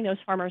supporting those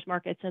farmers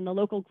markets and the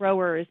local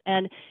growers,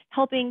 and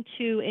helping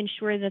to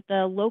ensure that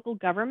the local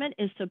government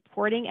is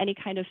supporting any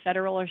kind of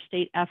federal or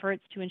state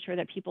efforts to ensure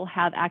that people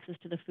have access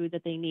to the food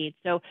that they need.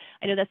 So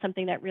I know that's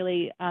something that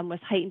really was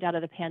heightened out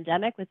of the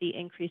pandemic with the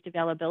increased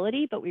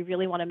availability, but we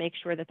really want to make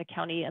sure that the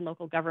county and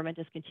local government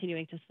is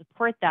continuing to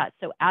support that.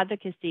 So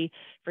advocacy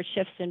for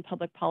shifts in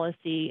public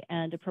policy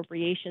and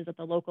appropriations at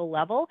the local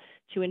level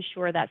to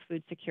ensure that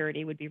food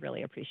security would be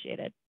really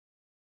appreciated.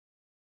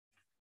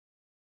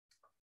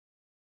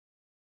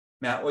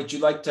 Matt, would you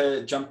like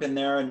to jump in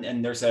there?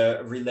 And there's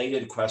a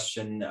related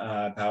question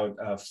about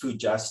food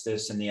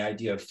justice and the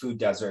idea of food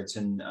deserts.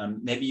 And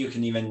maybe you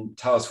can even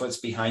tell us what's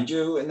behind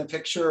you in the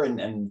picture,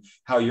 and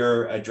how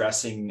you're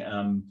addressing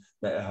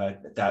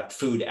that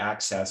food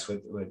access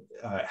with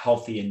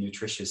healthy and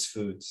nutritious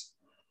foods.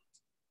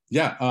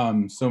 Yeah,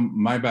 so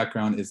my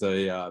background is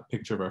a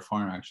picture of our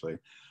farm, actually.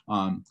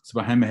 So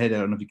behind my head, I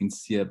don't know if you can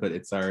see it, but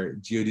it's our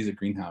geodesic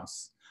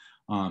greenhouse.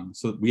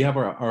 So we have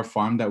our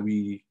farm that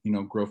we,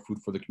 grow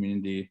food for the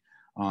community.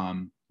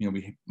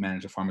 We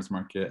manage a farmer's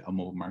market, a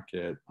mobile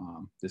market.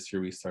 This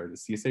year we started a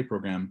CSA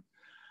program.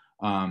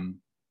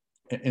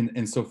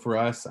 And so for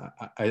us,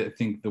 I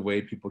think the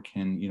way people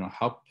can,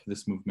 help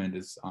this movement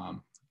is,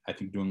 I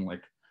think doing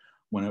like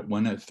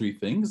one of three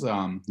things.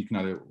 You can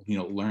either,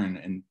 learn,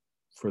 and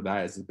for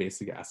that is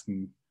basic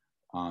asking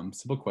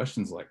simple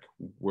questions like,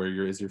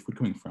 is your food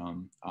coming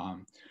from?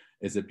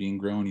 Is it being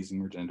grown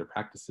using regenerative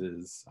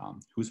practices?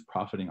 Who's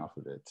profiting off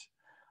of it?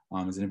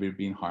 Is anybody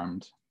being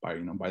harmed by,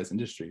 by this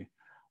industry?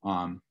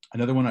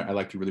 Another one I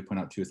like to really point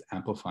out too is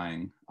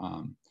amplifying.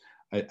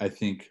 I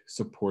think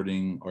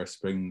supporting or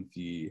spreading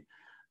the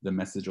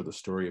message or the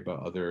story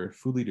about other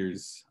food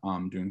leaders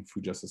doing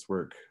food justice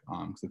work.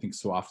 Because I think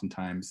so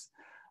oftentimes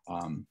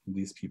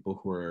these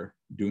people who are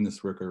doing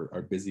this work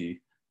are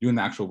busy doing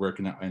the actual work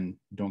and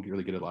don't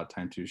really get a lot of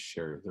time to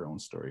share their own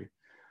story.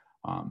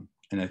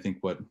 And I think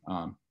what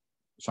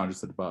Chandra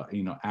said about,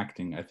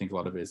 acting, I think a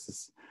lot of it is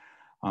this,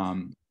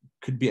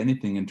 could be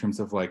anything in terms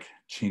of like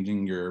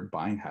changing your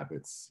buying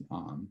habits.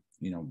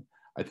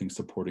 I think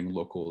supporting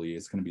locally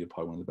is going to be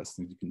probably one of the best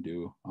things you can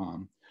do.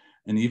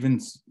 And even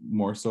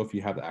more so if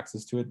you have the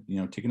access to it,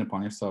 taking it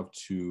upon yourself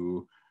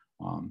to,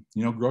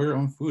 grow your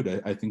own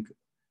food. I think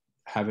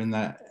having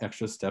that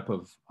extra step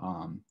of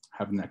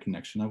having that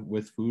connection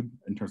with food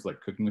in terms of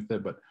like cooking with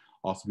it, but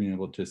also being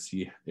able to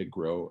see it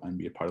grow and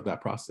be a part of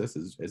that process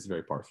is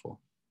very powerful.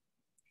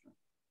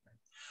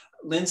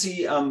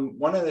 Lindsay,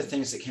 one of the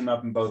things that came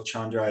up in both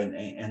Chandra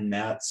and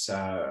Matt's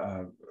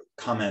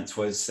comments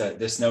was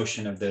this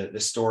notion of the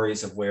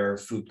stories of where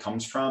food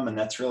comes from. And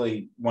that's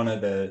really one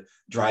of the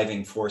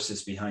driving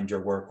forces behind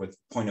your work with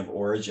Point of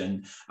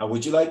Origin.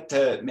 Would you like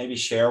to maybe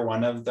share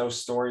one of those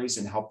stories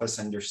and help us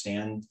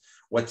understand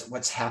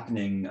what's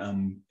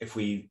happening if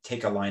we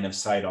take a line of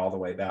sight all the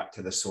way back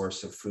to the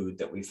source of food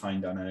that we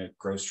find on a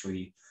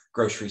grocery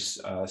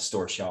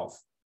store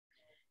shelf?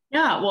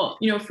 Yeah, well,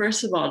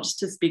 first of all, just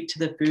to speak to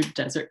the food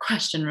desert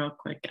question real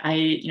quick,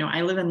 I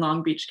live in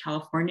Long Beach,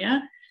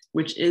 California,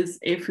 which is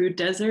a food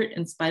desert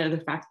in spite of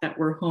the fact that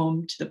we're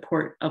home to the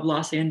port of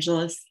Los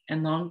Angeles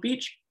and Long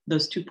Beach,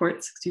 those two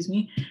ports,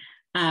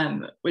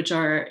 which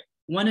are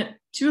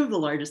two of the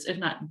largest, if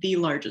not the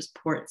largest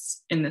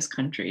ports in this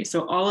country.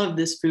 So all of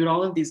this food,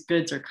 all of these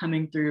goods are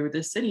coming through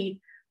the city,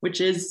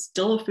 which is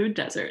still a food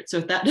desert. So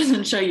if that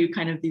doesn't show you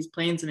kind of these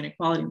planes of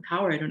inequality and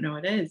power, I don't know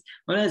what is.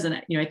 And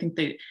I think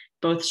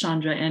both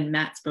Chandra and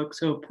Matt spoke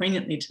so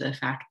poignantly to the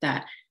fact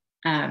that,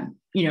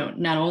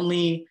 not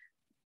only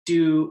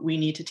do we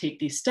need to take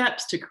these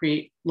steps to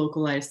create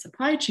localized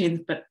supply chains,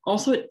 but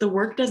also the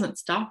work doesn't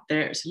stop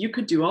there. So you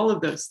could do all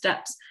of those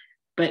steps,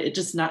 but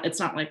it's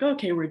not like,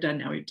 okay, we're done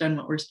now. We've done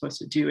what we're supposed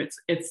to do.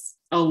 It's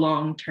a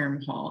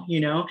long-term haul,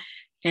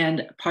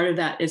 And part of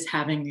that is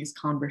having these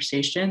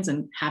conversations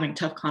and having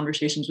tough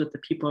conversations with the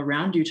people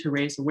around you to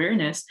raise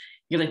awareness.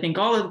 Because I think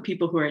all of the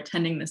people who are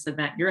attending this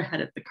event, you're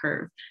ahead of the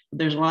curve.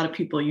 There's a lot of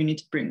people you need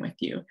to bring with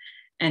you.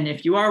 And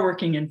if you are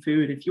working in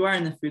food, if you are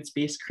in the food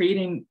space,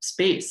 creating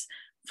space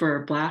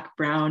for Black,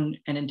 Brown,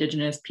 and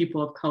Indigenous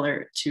people of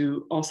color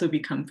to also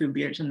become food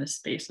leaders in this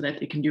space so that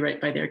they can do right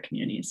by their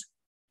communities.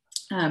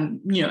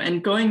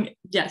 And going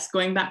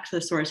back to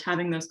the source,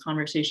 having those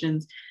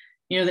conversations,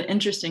 the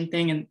interesting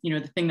thing and,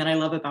 the thing that I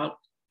love about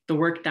the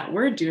work that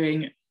we're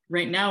doing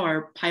right now,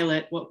 our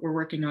pilot, what we're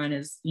working on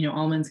is,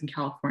 almonds in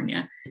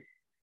California.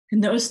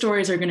 And those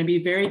stories are going to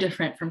be very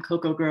different from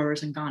cocoa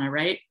growers in Ghana,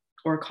 right?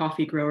 Or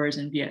coffee growers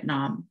in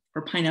Vietnam,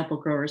 or pineapple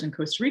growers in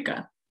Costa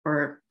Rica,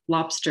 or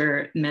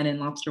lobster men and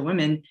lobster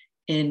women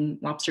in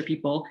lobster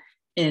people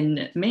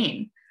in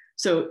Maine.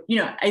 So,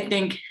 I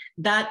think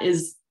that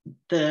is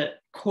the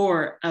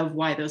core of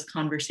why those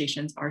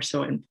conversations are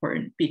so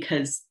important,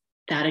 because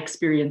that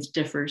experience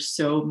differs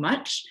so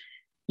much,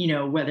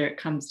 whether it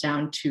comes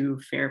down to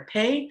fair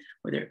pay,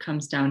 whether it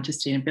comes down to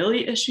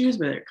sustainability issues,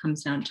 whether it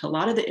comes down to a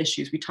lot of the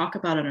issues we talk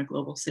about on a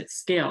global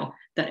scale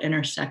that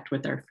intersect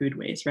with our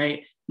foodways,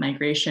 right?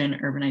 Migration,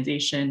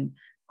 urbanization,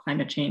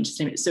 climate change.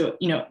 So,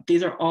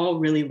 these are all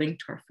really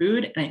linked to our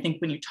food. And I think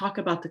when you talk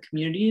about the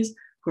communities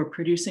who are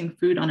producing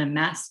food on a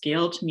mass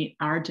scale to meet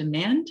our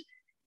demand,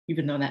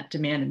 even though that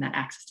demand and that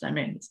access to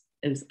demand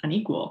is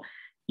unequal,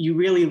 you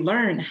really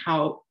learn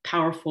how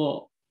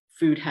powerful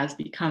food has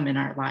become in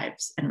our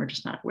lives, and we're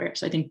just not aware.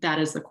 So I think that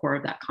is the core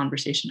of that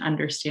conversation,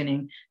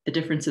 understanding the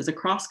differences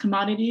across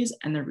commodities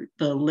and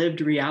the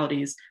lived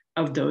realities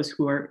of those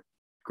who are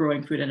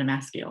growing food at a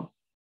mass scale.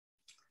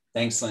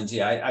 Thanks,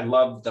 Lindsay. I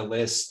love the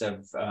list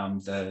of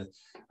the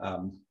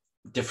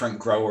different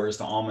growers,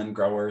 the almond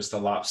growers, the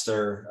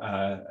lobster,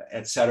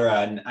 et cetera.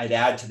 And I'd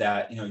add to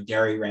that,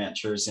 dairy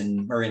ranchers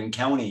in Marin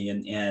County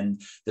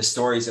and the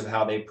stories of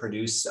how they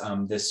produce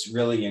this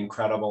really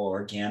incredible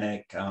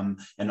organic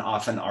and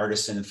often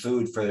artisan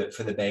food for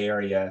the Bay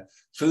Area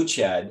food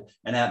shed.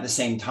 And at the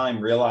same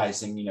time,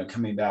 realizing,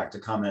 coming back to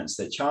comments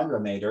that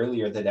Chandra made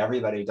earlier, that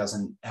everybody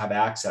doesn't have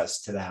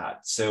access to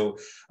that. So,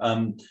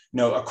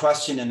 a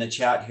question in the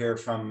chat here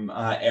from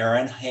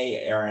Aaron. Hey,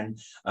 Aaron,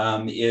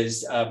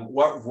 is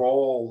what role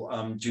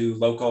role do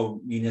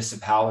local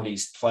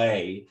municipalities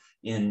play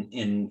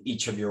in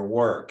each of your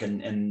work?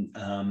 And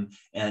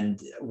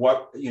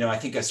what, I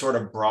think a sort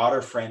of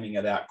broader framing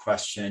of that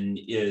question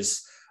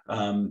is,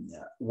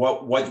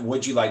 what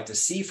would you like to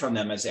see from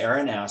them, as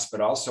Aaron asked,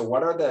 but also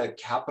what are the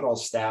capital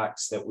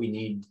stacks that we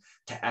need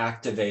to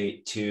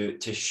activate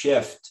to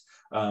shift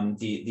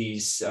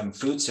these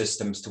food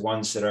systems to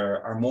ones that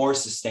are more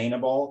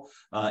sustainable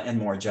and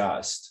more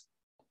just?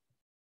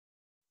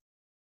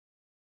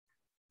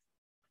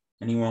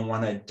 Anyone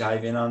want to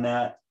dive in on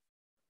that?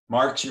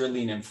 Mark, you're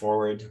leaning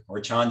forward,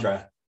 or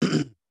Chandra.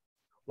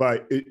 Well,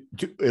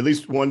 at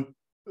least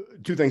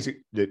two things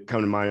that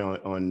come to mind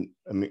on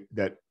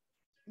that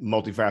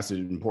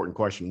multifaceted, important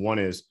question. One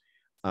is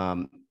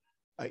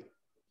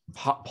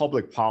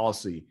public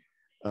policy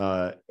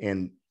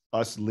and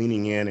us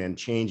leaning in and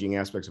changing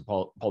aspects of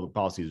public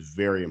policy is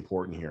very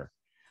important here,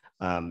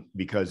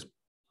 because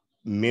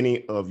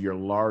many of your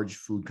large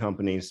food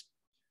companies,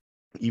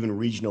 even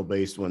regional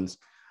based ones,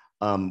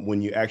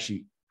 when you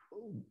actually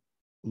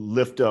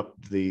lift up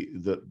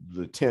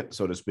the tent,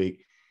 so to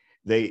speak,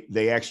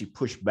 they actually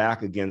push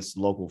back against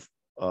local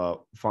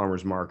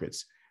farmers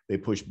markets. They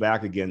push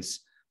back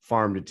against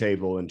farm to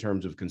table in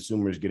terms of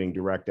consumers getting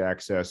direct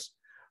access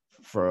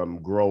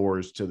from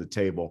growers to the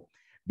table,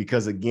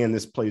 because again,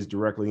 this plays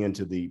directly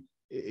into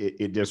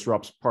it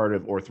disrupts part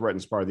of, or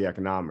threatens part of, the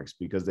economics,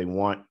 because they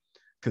want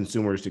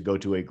consumers to go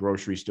to a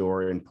grocery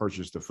store and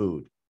purchase the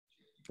food.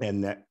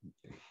 And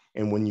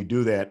when you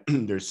do that,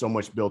 there's so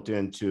much built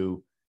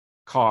into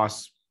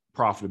costs,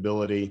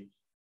 profitability,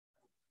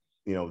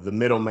 the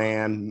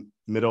middleman,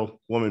 middle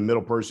woman,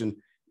 middle person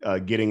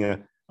getting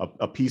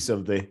a piece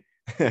of the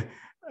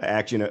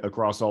action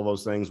across all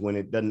those things, when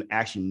it doesn't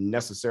actually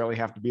necessarily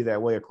have to be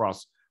that way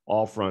across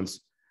all fronts,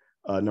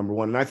 number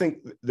one. And I think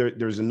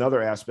there's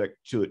another aspect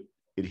to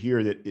it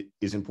here that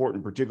is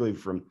important, particularly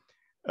from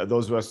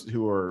those of us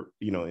who are,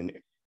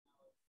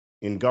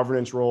 in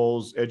governance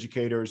roles,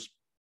 educators.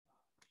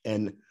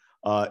 And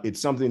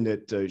it's something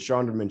that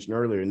Chandra mentioned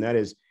earlier, and that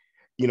is,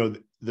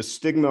 the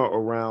stigma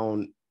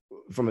around,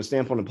 from a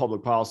standpoint of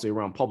public policy,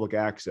 around public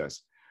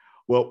access.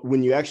 Well,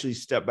 when you actually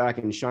step back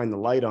and shine the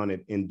light on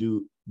it and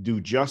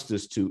do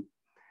justice to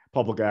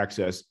public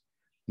access,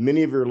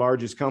 many of your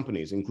largest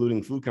companies,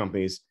 including food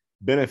companies,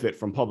 benefit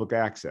from public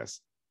access.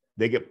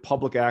 They get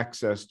public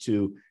access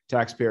to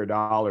taxpayer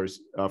dollars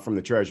from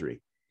the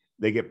Treasury.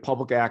 They get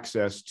public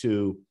access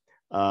to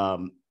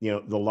the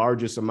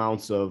largest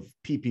amounts of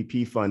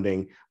PPP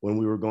funding. When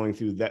we were going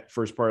through that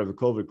first part of the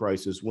COVID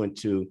crisis, went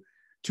to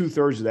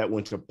 2/3 of that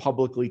went to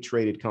publicly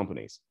traded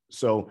companies.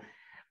 So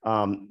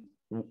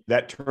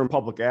that term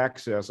public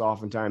access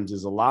oftentimes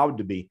is allowed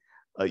to be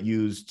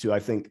used to, I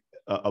think,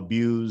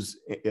 abuse,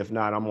 if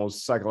not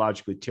almost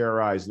psychologically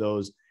terrorize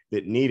those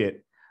that need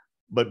it.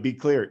 But be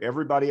clear,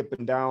 everybody up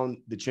and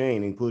down the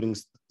chain, including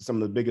some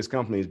of the biggest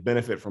companies,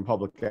 benefit from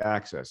public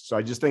access. So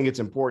I just think it's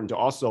important to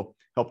also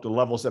help to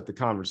level set the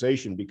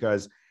conversation,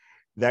 because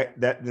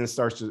that then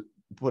starts to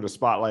put a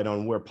spotlight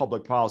on where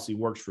public policy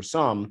works for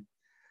some,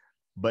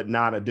 but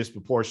not a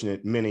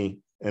disproportionate many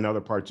in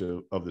other parts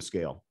of the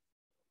scale.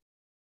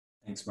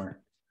 Thanks, Mark.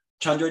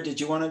 Chandra, did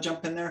you want to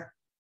jump in there?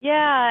 Yeah,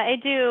 I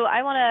do.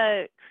 I want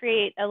to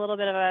create a little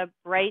bit of a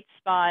bright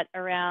spot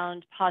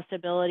around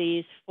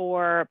possibilities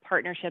for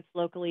partnerships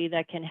locally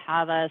that can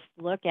have us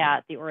look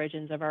at the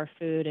origins of our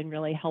food and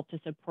really help to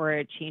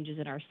support changes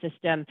in our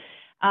system.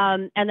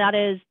 And that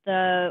is,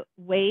 the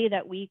way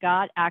that we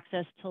got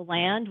access to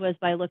land was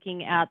by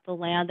looking at the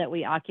land that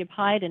we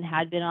occupied and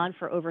had been on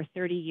for over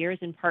 30 years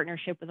in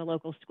partnership with a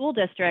local school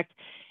district.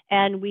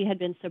 And we had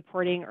been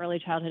supporting early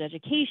childhood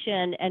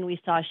education, and we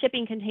saw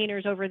shipping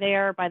containers over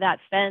there by that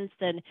fence.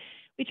 And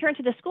we turned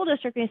to the school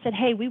district and said,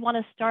 hey, we want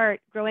to start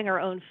growing our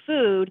own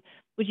food.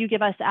 Would you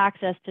give us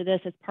access to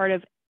this as part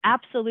of?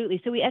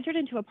 Absolutely. So we entered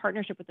into a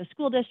partnership with the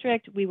school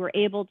district. We were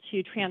able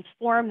to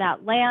transform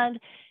that land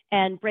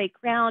and break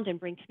ground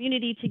and bring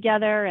community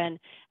together, and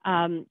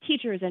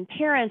teachers and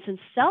parents, and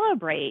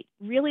celebrate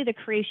really the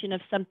creation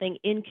of something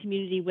in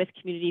community, with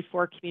community,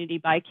 for community,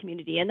 by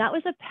community. And that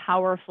was a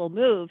powerful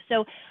move.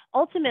 So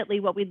ultimately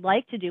what we'd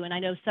like to do, and I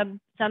know some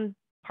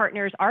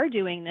partners are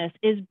doing this,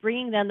 is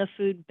bringing then the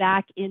food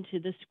back into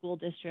the school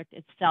district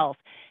itself.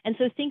 And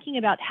so thinking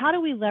about, how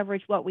do we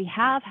leverage what we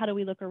have? How do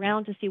we look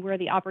around to see where are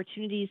the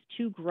opportunities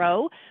to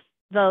grow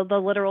the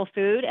literal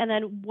food? And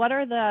then what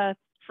are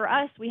for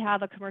us, we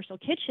have a commercial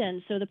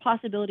kitchen, so the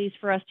possibilities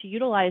for us to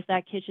utilize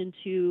that kitchen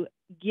to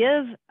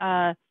give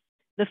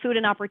the food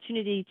an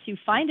opportunity to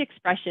find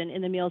expression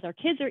in the meals our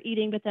kids are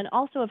eating, but then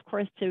also, of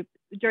course,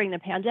 during the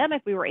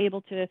pandemic, we were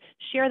able to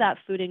share that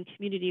food in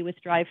community with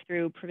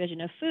drive-through provision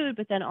of food,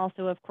 but then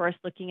also, of course,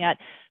 looking at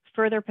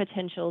further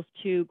potentials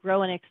to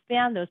grow and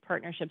expand those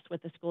partnerships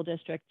with the school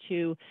district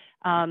to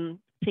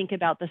think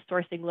about the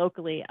sourcing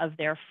locally of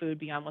their food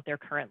beyond what they're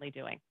currently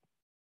doing.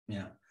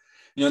 Yeah.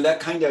 That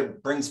kind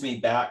of brings me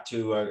back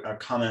to a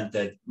comment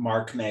that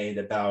Mark made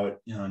about,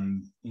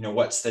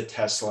 what's the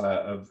Tesla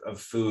of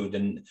food?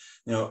 And,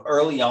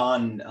 early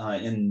on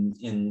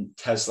in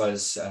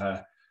Tesla's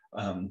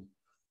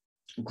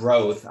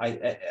growth,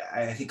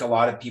 I think a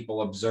lot of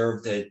people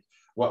observe that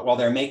while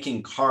they're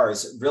making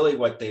cars, really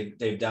what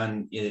they've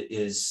done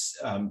is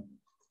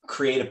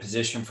create a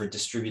position for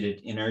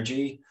distributed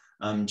energy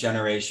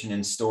generation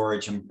and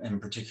storage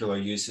and particular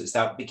uses.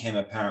 That became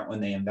apparent when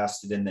they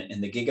invested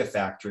in the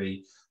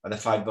Gigafactory, the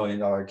 $5 billion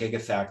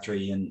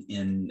Gigafactory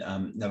in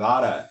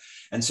Nevada.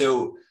 And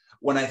so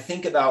when I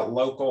think about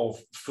local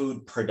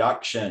food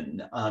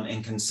production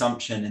and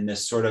consumption and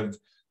this sort of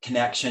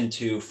connection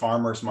to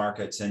farmers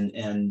markets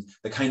and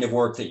the kind of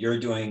work that you're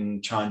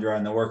doing, Chandra,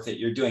 and the work that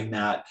you're doing,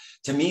 Matt,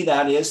 to me,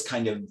 that is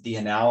kind of the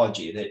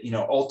analogy that,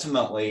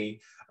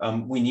 ultimately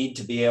we need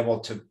to be able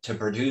to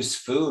produce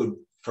food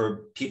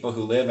for people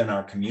who live in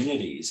our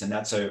communities. And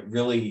that's a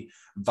really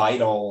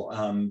vital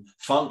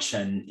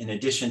function in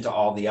addition to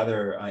all the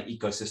other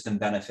ecosystem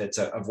benefits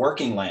of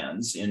working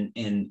lands it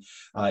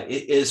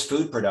is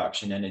food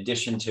production, in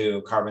addition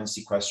to carbon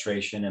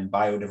sequestration and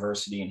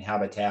biodiversity and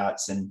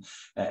habitats and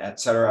et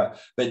cetera.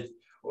 But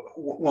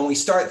when we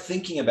start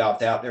thinking about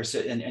that,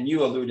 and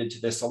you alluded to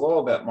this a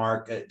little bit,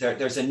 Mark,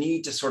 there's a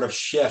need to sort of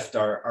shift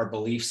our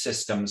belief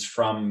systems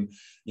from,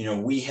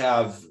 we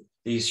have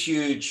these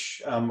huge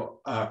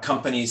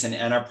companies and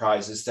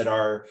enterprises that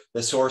are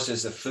the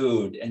sources of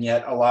food. And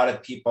yet a lot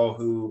of people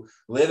who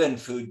live in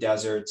food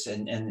deserts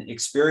and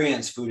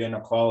experience food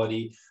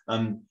inequality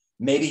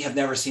maybe have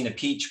never seen a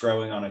peach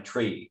growing on a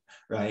tree,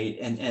 right?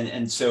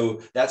 And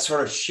so that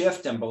sort of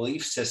shift in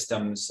belief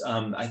systems,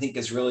 I think,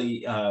 is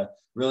really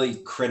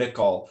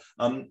critical.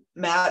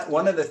 Matt,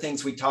 one of the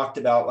things we talked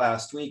about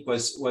last week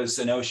was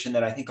the notion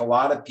that I think a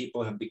lot of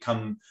people have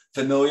become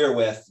familiar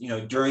with,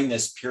 during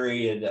this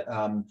period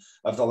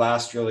of the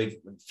last really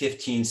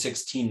 15,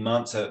 16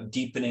 months of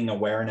deepening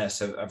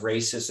awareness of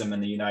racism in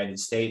the United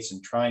States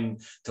and trying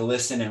to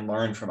listen and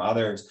learn from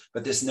others.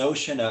 But this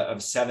notion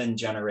of 7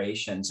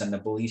 generations and the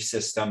belief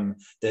system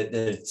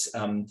that's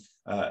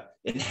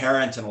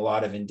inherent in a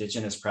lot of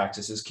indigenous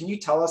practices. Can you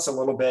tell us a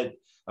little bit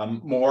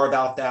more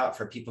about that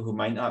for people who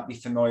might not be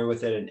familiar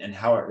with it and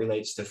how it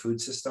relates to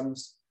food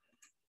systems?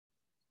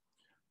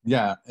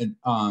 Yeah. And,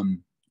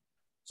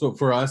 so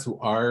for us,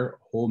 our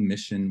whole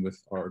mission with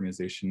our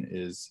organization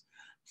is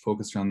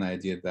focused around the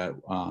idea that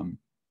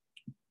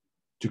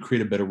to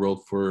create a better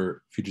world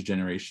for future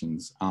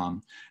generations.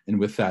 And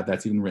with that,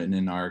 that's even written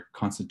in our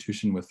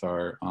constitution with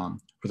our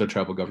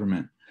tribal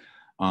government.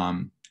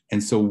 And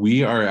so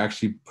we are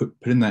actually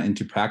putting that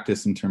into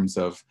practice in terms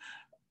of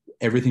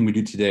everything we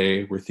do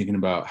today. We're thinking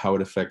about how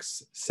it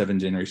affects 7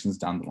 generations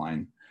down the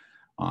line.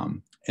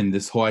 And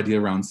this whole idea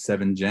around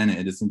 7 Gen,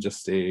 it isn't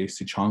just a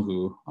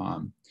Sicangu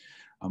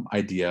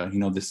idea.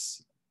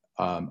 This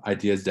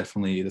idea is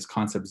definitely, this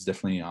concept is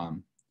definitely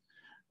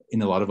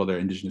in a lot of other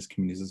indigenous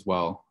communities as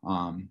well.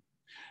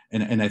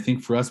 And I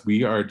think for us,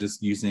 we are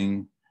just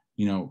using,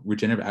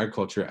 regenerative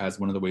agriculture as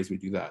one of the ways we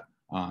do that.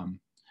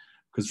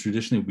 Because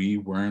traditionally we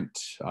weren't,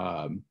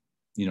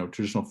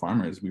 traditional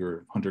farmers. We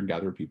were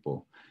hunter-gatherer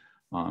people.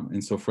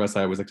 And so for us,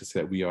 I always like to say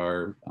that we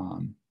are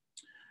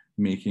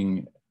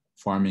making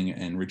farming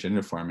and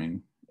regenerative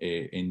farming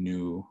a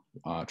new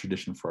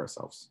tradition for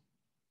ourselves.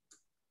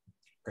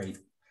 Great.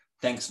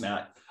 Thanks,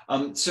 Matt.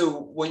 So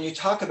when you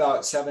talk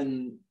about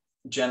 7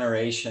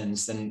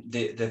 generations, then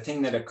the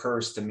thing that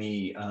occurs to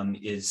me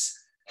is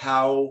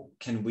how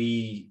can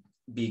we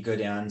be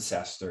good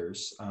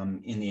ancestors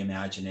in the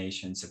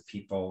imaginations of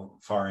people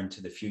far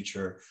into the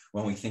future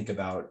when we think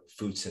about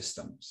food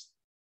systems?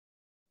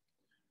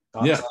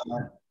 Thoughts yeah.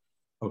 on that?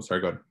 Oh,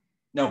 sorry, go ahead.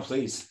 No,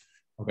 please.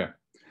 Okay.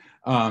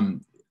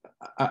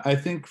 I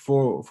think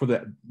for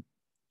that,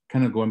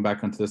 kind of going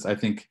back onto this, I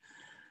think,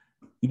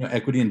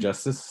 equity and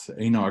justice,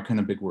 are kind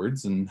of big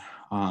words, and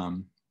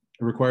it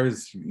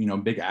requires,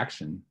 big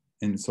action.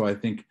 And so I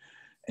think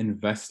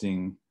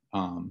investing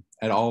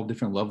at all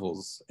different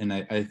levels. And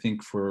I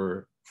think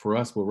for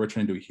us, what we're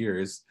trying to do here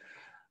is,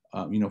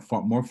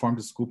 more farm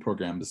to school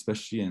programs,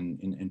 especially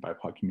in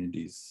BIPOC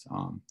communities,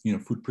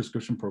 food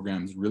prescription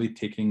programs, really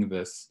taking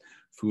this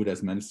food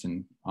as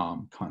medicine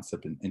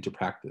concept into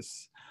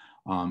practice.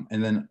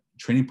 And then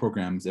training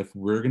programs, if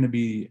we're going to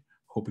be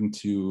hoping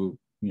to,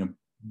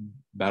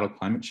 battle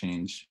climate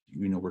change,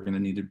 we're going to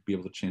need to be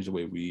able to change the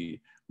way we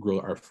grow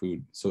our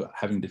food. So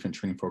having different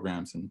training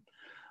programs and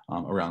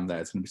around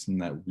that, it's going to be something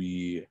that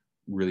we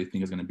really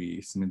think is going to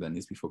be something that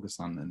needs to be focused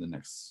on in the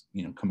next,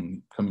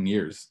 coming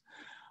years.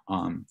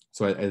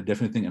 So I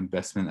definitely think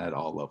investment at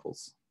all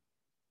levels.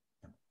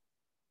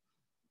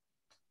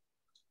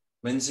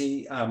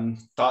 Lindsay,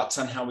 thoughts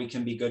on how we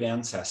can be good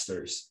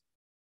ancestors?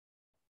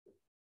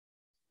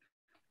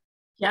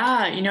 Yeah,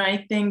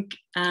 I think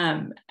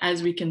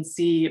as we can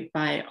see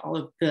by all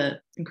of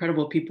the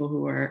incredible people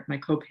who are my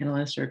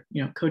co-panelists or,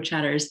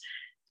 co-chatters,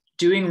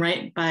 doing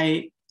right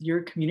by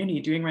your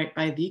community, doing right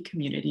by the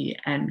community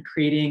and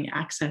creating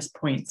access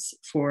points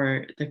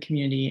for the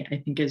community, I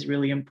think is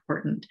really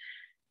important.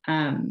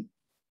 And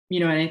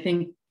I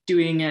think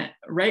doing it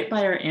right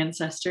by our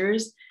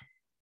ancestors,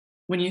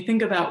 when you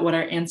think about what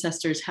our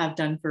ancestors have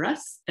done for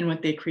us and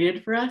what they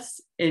created for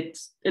us,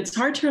 it's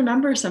hard to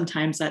remember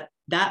sometimes that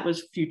that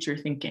was future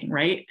thinking,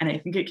 right? And I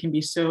think it can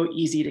be so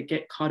easy to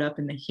get caught up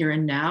in the here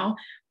and now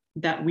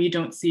that we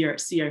don't see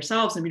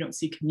ourselves, and we don't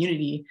see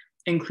community,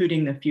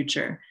 including the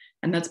future.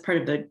 And that's part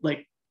of the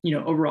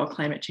overall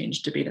climate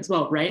change debate as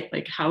well, right?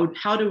 Like how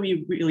do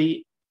we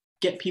really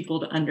get people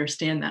to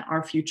understand that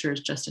our future is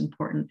just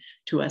important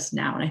to us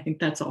now? And I think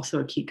that's also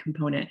a key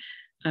component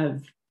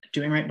of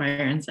doing right by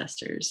our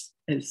ancestors,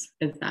 is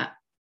that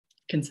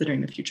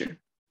considering the future.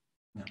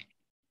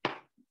 Yeah.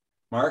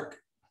 Mark?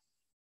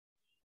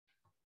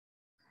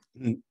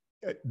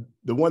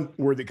 The one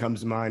word that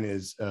comes to mind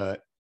is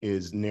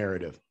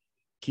narrative.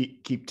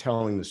 Keep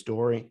telling the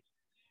story,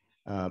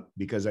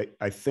 because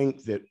I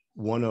think that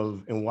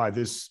and why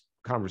this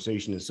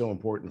conversation is so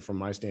important from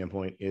my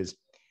standpoint is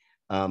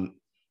some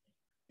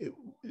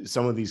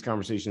of these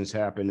conversations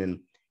happen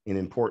in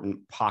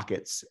important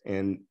pockets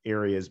and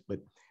areas, but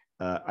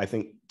I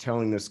think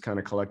telling this kind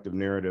of collective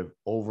narrative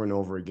over and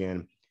over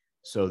again,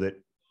 so that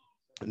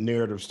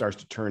narrative starts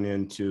to turn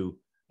into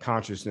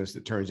consciousness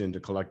that turns into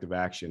collective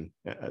action.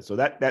 So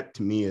that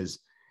to me is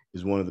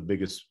one of the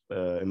biggest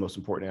and most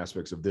important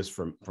aspects of this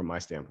from my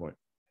standpoint.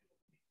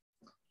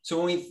 So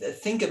when we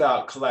think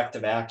about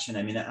collective action,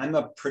 I mean, I'm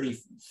a pretty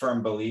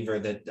firm believer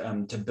that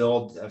to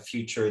build a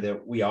future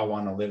that we all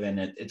want to live in,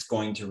 it's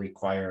going to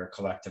require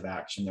collective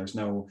action. There's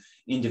no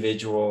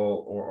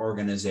individual or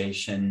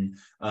organization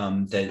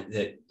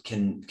that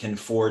can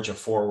forge a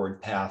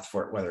forward path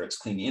for it, whether it's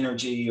clean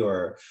energy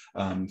or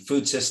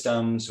food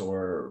systems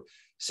or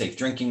safe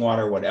drinking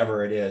water,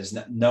 whatever it is.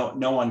 No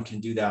one can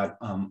do that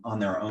on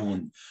their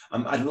own.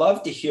 I'd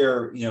love to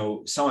hear,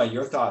 some of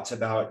your thoughts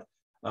about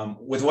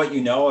with what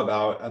you know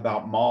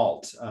about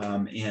MALT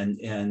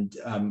and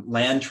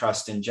land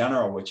trust in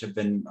general, which have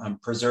been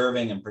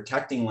preserving and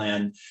protecting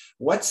land.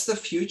 What's the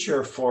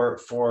future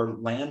for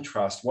land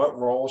trust? What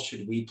role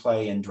should we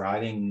play in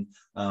driving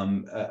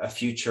a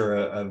future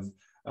of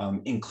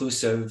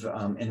inclusive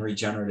and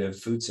regenerative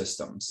food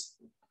systems?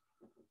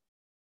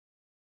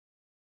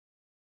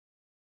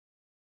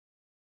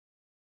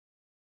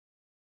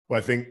 Well,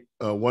 I think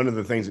one of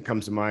the things that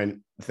comes to mind,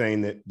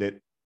 Thane, that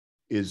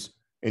is,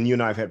 and you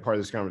and I have had part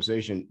of this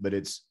conversation, but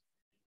it's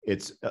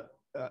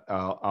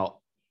a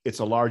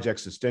large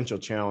existential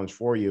challenge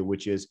for you,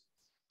 which is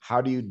how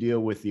do you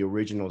deal with the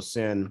original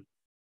sin,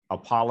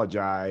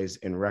 apologize,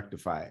 and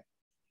rectify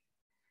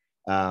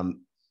it?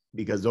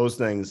 Because those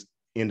things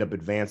end up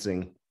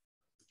advancing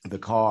the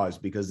cause,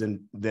 because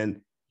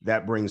then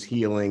that brings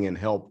healing and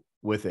help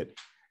with it.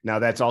 Now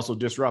that's also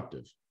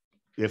disruptive,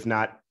 if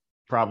not,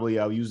 probably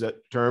I'll use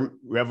that term,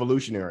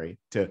 revolutionary,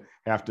 to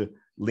have to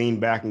lean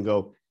back and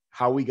go,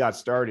 how we got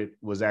started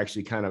was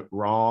actually kind of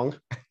wrong.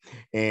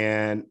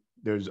 And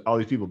there's all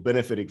these people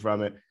benefiting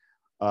from it.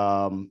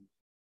 But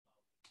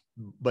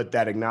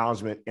that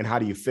acknowledgement, and how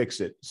do you fix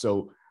it?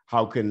 So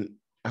how can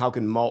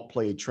MALT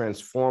play a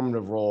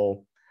transformative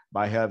role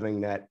by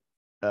having that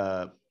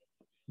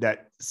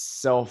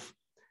self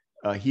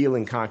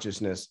healing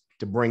consciousness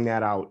to bring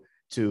that out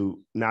to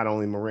not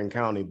only Marin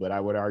County, but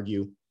I would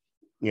argue,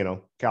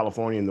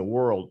 California and the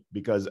world,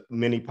 because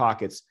many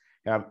pockets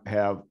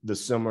have the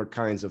similar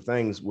kinds of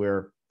things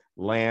where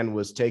land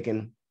was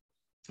taken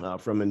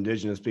from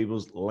indigenous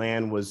peoples,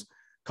 land was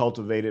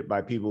cultivated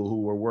by people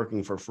who were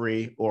working for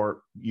free,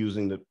 or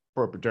using the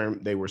proper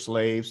term, they were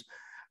slaves.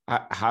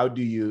 How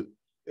do you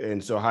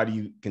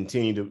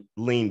continue to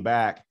lean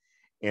back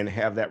and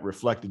have that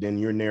reflected in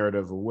your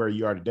narrative of where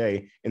you are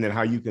today, and then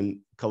how you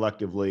can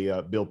collectively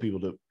build people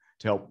to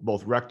help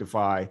both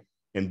rectify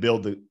and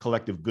build the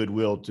collective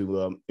goodwill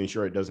to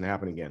ensure it doesn't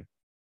happen again?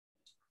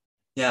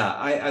 Yeah,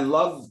 I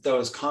love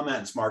those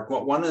comments, Mark.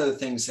 One of the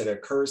things that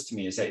occurs to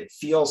me is that it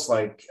feels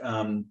like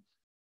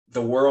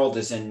the world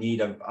is in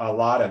need of a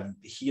lot of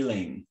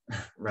healing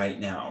right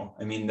now.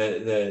 I mean,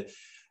 the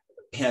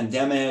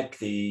pandemic,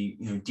 the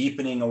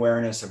deepening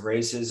awareness of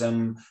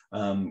racism,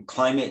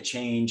 climate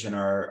change, and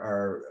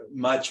our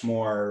much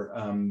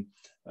more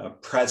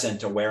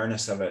present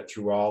awareness of it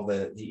through all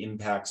the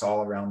impacts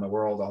all around the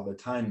world all the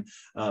time.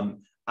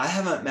 I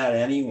haven't met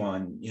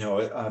anyone,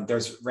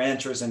 there's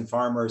ranchers and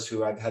farmers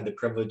who I've had the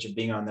privilege of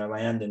being on their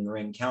land in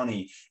Marin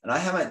County, and I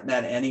haven't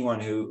met anyone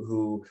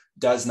who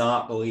does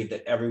not believe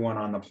that everyone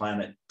on the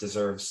planet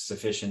deserves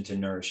sufficient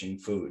and nourishing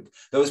food.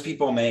 Those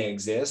people may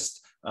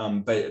exist,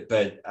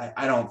 but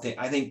I don't think,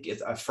 I think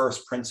it's a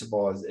first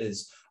principle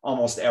is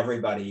almost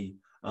everybody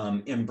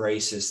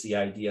embraces the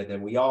idea that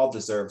we all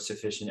deserve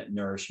sufficient and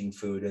nourishing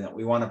food, and that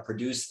we want to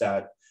produce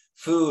that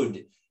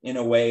food in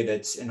a way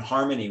that's in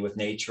harmony with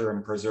nature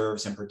and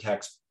preserves and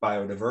protects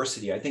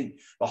biodiversity. I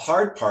think the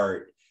hard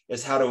part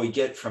is how do we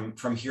get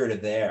from here to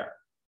there,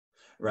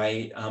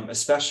 right?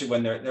 Especially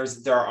when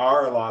there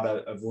are a lot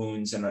of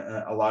wounds and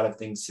a lot of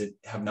things that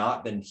have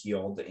not been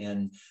healed.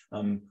 And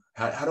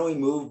how do we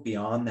move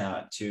beyond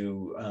that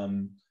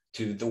to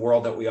the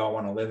world that we all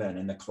want to live in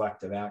and the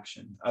collective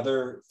action?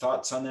 Other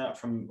thoughts on that?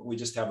 We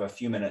just have a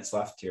few minutes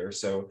left here,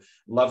 so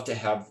love to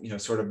have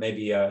sort of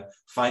maybe a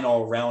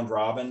final round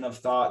robin of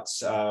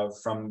thoughts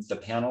from the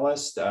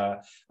panelists.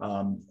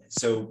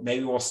 So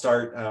maybe we'll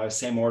start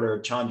same order,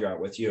 Chandra,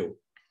 with you.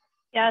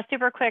 Yeah,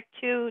 super quick,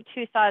 two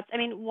thoughts. I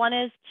mean, one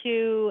is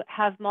to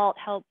have MALT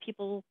help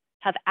people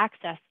have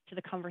access to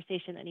the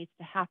conversation that needs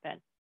to happen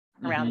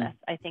around this.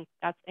 I think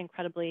that's an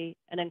incredibly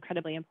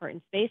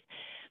important space.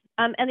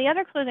 And the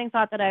other closing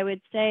thought that I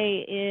would say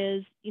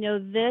is,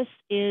 this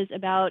is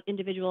about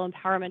individual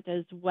empowerment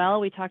as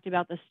well. We talked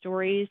about the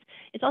stories.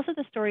 It's also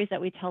the stories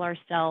that we tell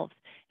ourselves,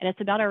 and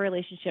it's about our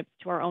relationships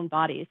to our own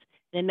bodies.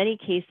 And in many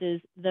cases,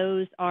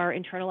 those are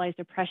internalized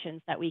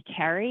oppressions that we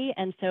carry.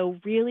 And so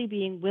really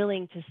being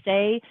willing to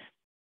say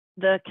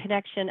the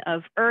connection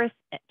of earth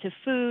to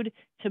food,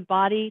 to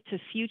body, to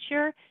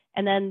future,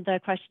 and then the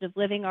question of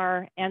living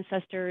our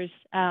ancestors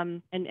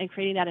and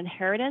creating that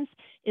inheritance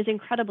is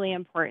incredibly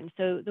important.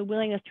 So the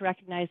willingness to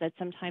recognize that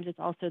sometimes it's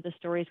also the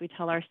stories we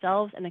tell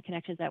ourselves and the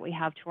connections that we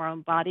have to our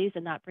own bodies,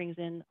 and that brings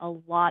in a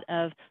lot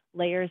of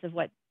layers of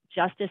what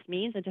justice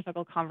means and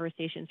difficult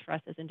conversations for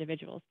us as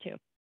individuals too.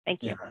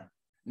 Thank you. Yeah.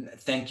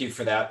 Thank you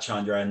for that,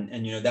 Chandra.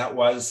 And that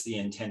was the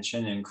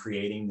intention in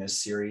creating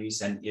this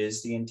series, and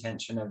is the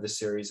intention of the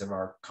series of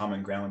Our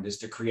Common Ground, is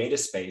to create a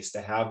space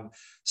to have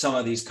some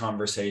of these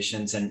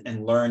conversations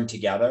and learn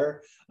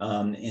together,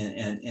 and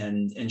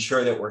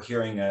ensure that we're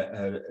hearing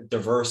a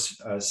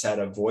diverse set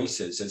of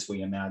voices as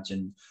we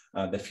imagine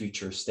the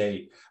future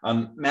state.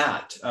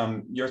 Matt,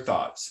 your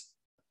thoughts?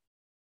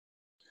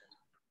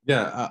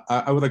 Yeah,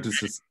 I would like to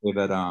just say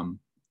that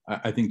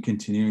I think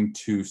continuing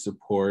to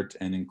support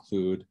and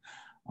include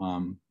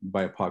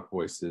BIPOC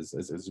voices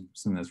is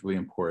something that's really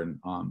important,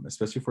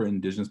 especially for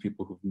Indigenous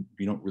people who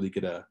we don't really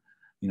get a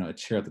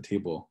chair at the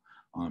table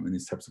in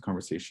these types of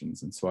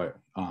conversations. And so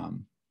I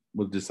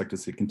would just like to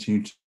say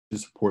continue to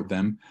support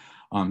them,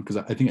 because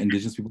I think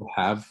Indigenous people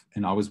have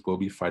and always will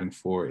be fighting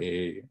for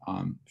a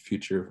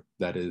future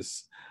that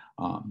is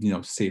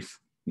safe,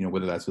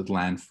 whether that's with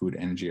land, food,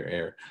 energy, or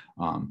air,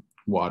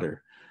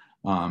 water.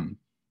 And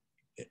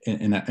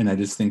I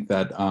just think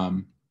that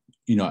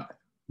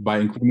by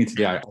including me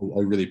today, I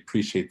really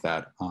appreciate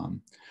that.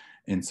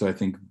 And so I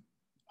think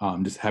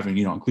just having,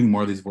 including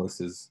more of these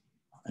voices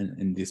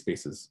in these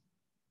spaces.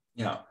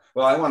 Yeah,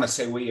 well, I want to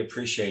say we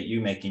appreciate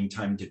you making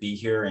time to be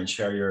here and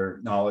share your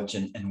knowledge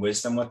and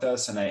wisdom with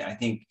us. And I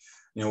think,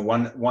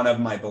 one of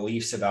my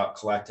beliefs about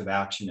collective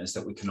action is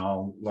that we can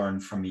all learn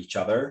from each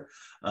other.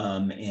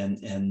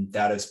 And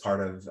that is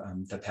part of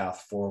the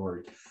path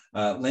forward.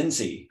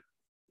 Lindsay.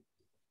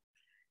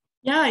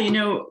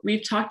 Yeah,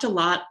 we've talked a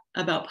lot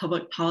about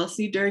public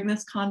policy during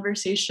this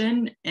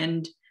conversation.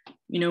 And,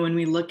 when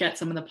we look at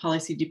some of the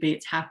policy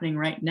debates happening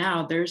right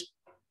now, there's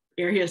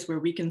areas where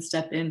we can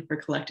step in for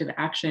collective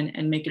action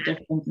and make a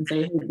difference and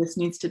say, hey, this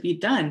needs to be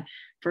done.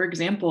 For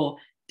example,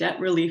 debt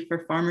relief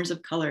for farmers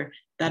of color.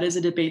 That is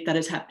a debate that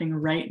is happening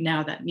right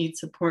now that needs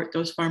support.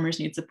 Those farmers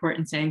need support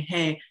in saying,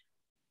 hey,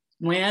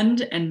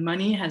 land and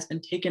money has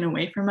been taken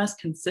away from us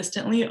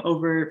consistently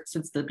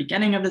since the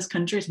beginning of this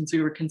country, since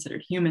we were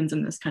considered humans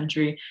in this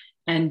country.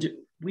 And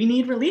we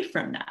need relief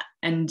from that.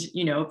 And,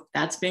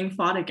 that's being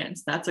fought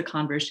against. That's a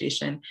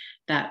conversation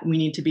that we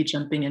need to be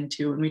jumping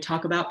into. When we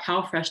talk about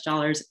CalFresh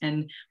dollars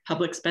and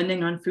public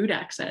spending on food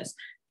access,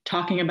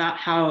 talking about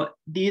how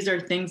these are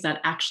things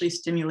that actually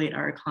stimulate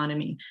our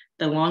economy.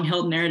 The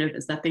long-held narrative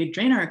is that they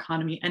drain our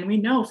economy. And we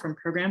know from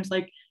programs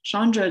like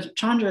Chandra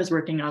is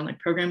working on, like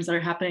programs that are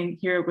happening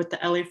here with the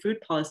LA Food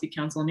Policy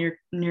Council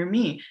near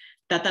me,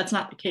 that's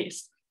not the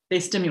case. They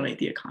stimulate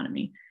the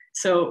economy.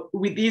 So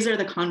these are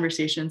the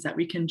conversations that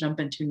we can jump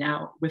into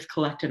now with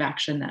collective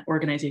action that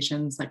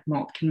organizations like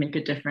MALT can make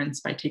a difference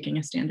by taking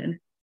a stand in.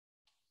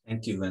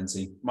 Thank you,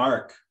 Lindsay.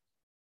 Mark.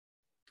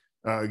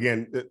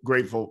 Again,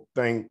 grateful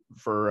thing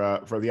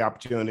for the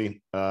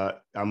opportunity. I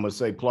must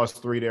say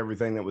 +3 to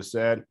everything that was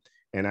said.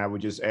 And I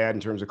would just add, in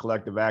terms of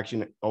collective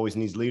action, it always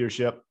needs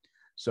leadership.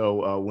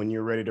 So when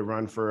you're ready to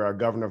run for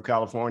governor of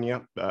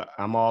California,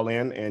 I'm all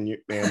in, and you're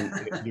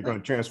going to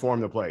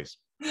transform the place.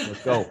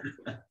 Let's go.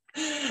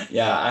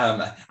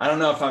 Yeah, I don't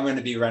know if I'm going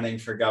to be running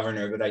for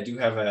governor, but I do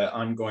have an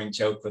ongoing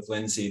joke with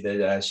Lindsay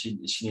that she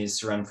needs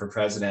to run for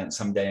president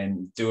someday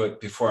and do it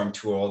before I'm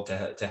too old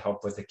to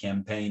help with the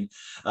campaign.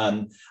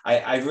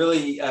 I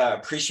really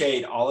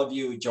appreciate all of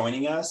you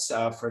joining us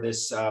for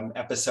this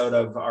episode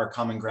of Our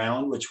Common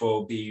Ground, which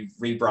will be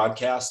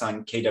rebroadcast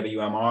on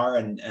KWMR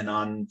and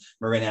on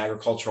Marin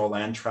Agricultural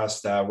Land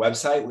Trust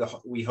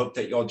website. We hope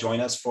that you'll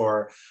join us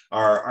for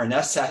our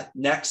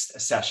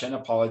next session,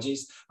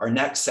 our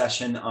next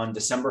session on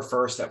December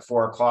 1st at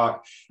 4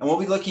 o'clock. And we'll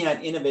be looking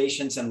at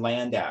innovations in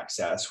land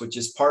access, which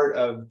is part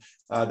of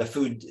the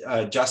food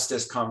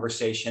justice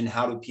conversation.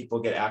 How do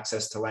people get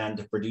access to land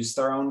to produce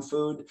their own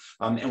food?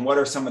 And what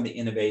are some of the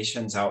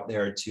innovations out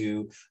there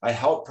to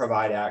help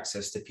provide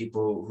access to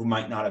people who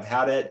might not have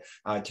had it,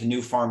 to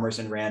new farmers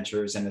and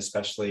ranchers, and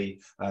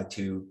especially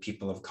to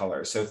people of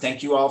color. So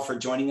thank you all for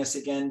joining us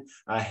again.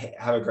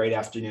 Have a great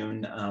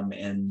afternoon,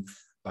 and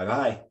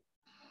bye-bye.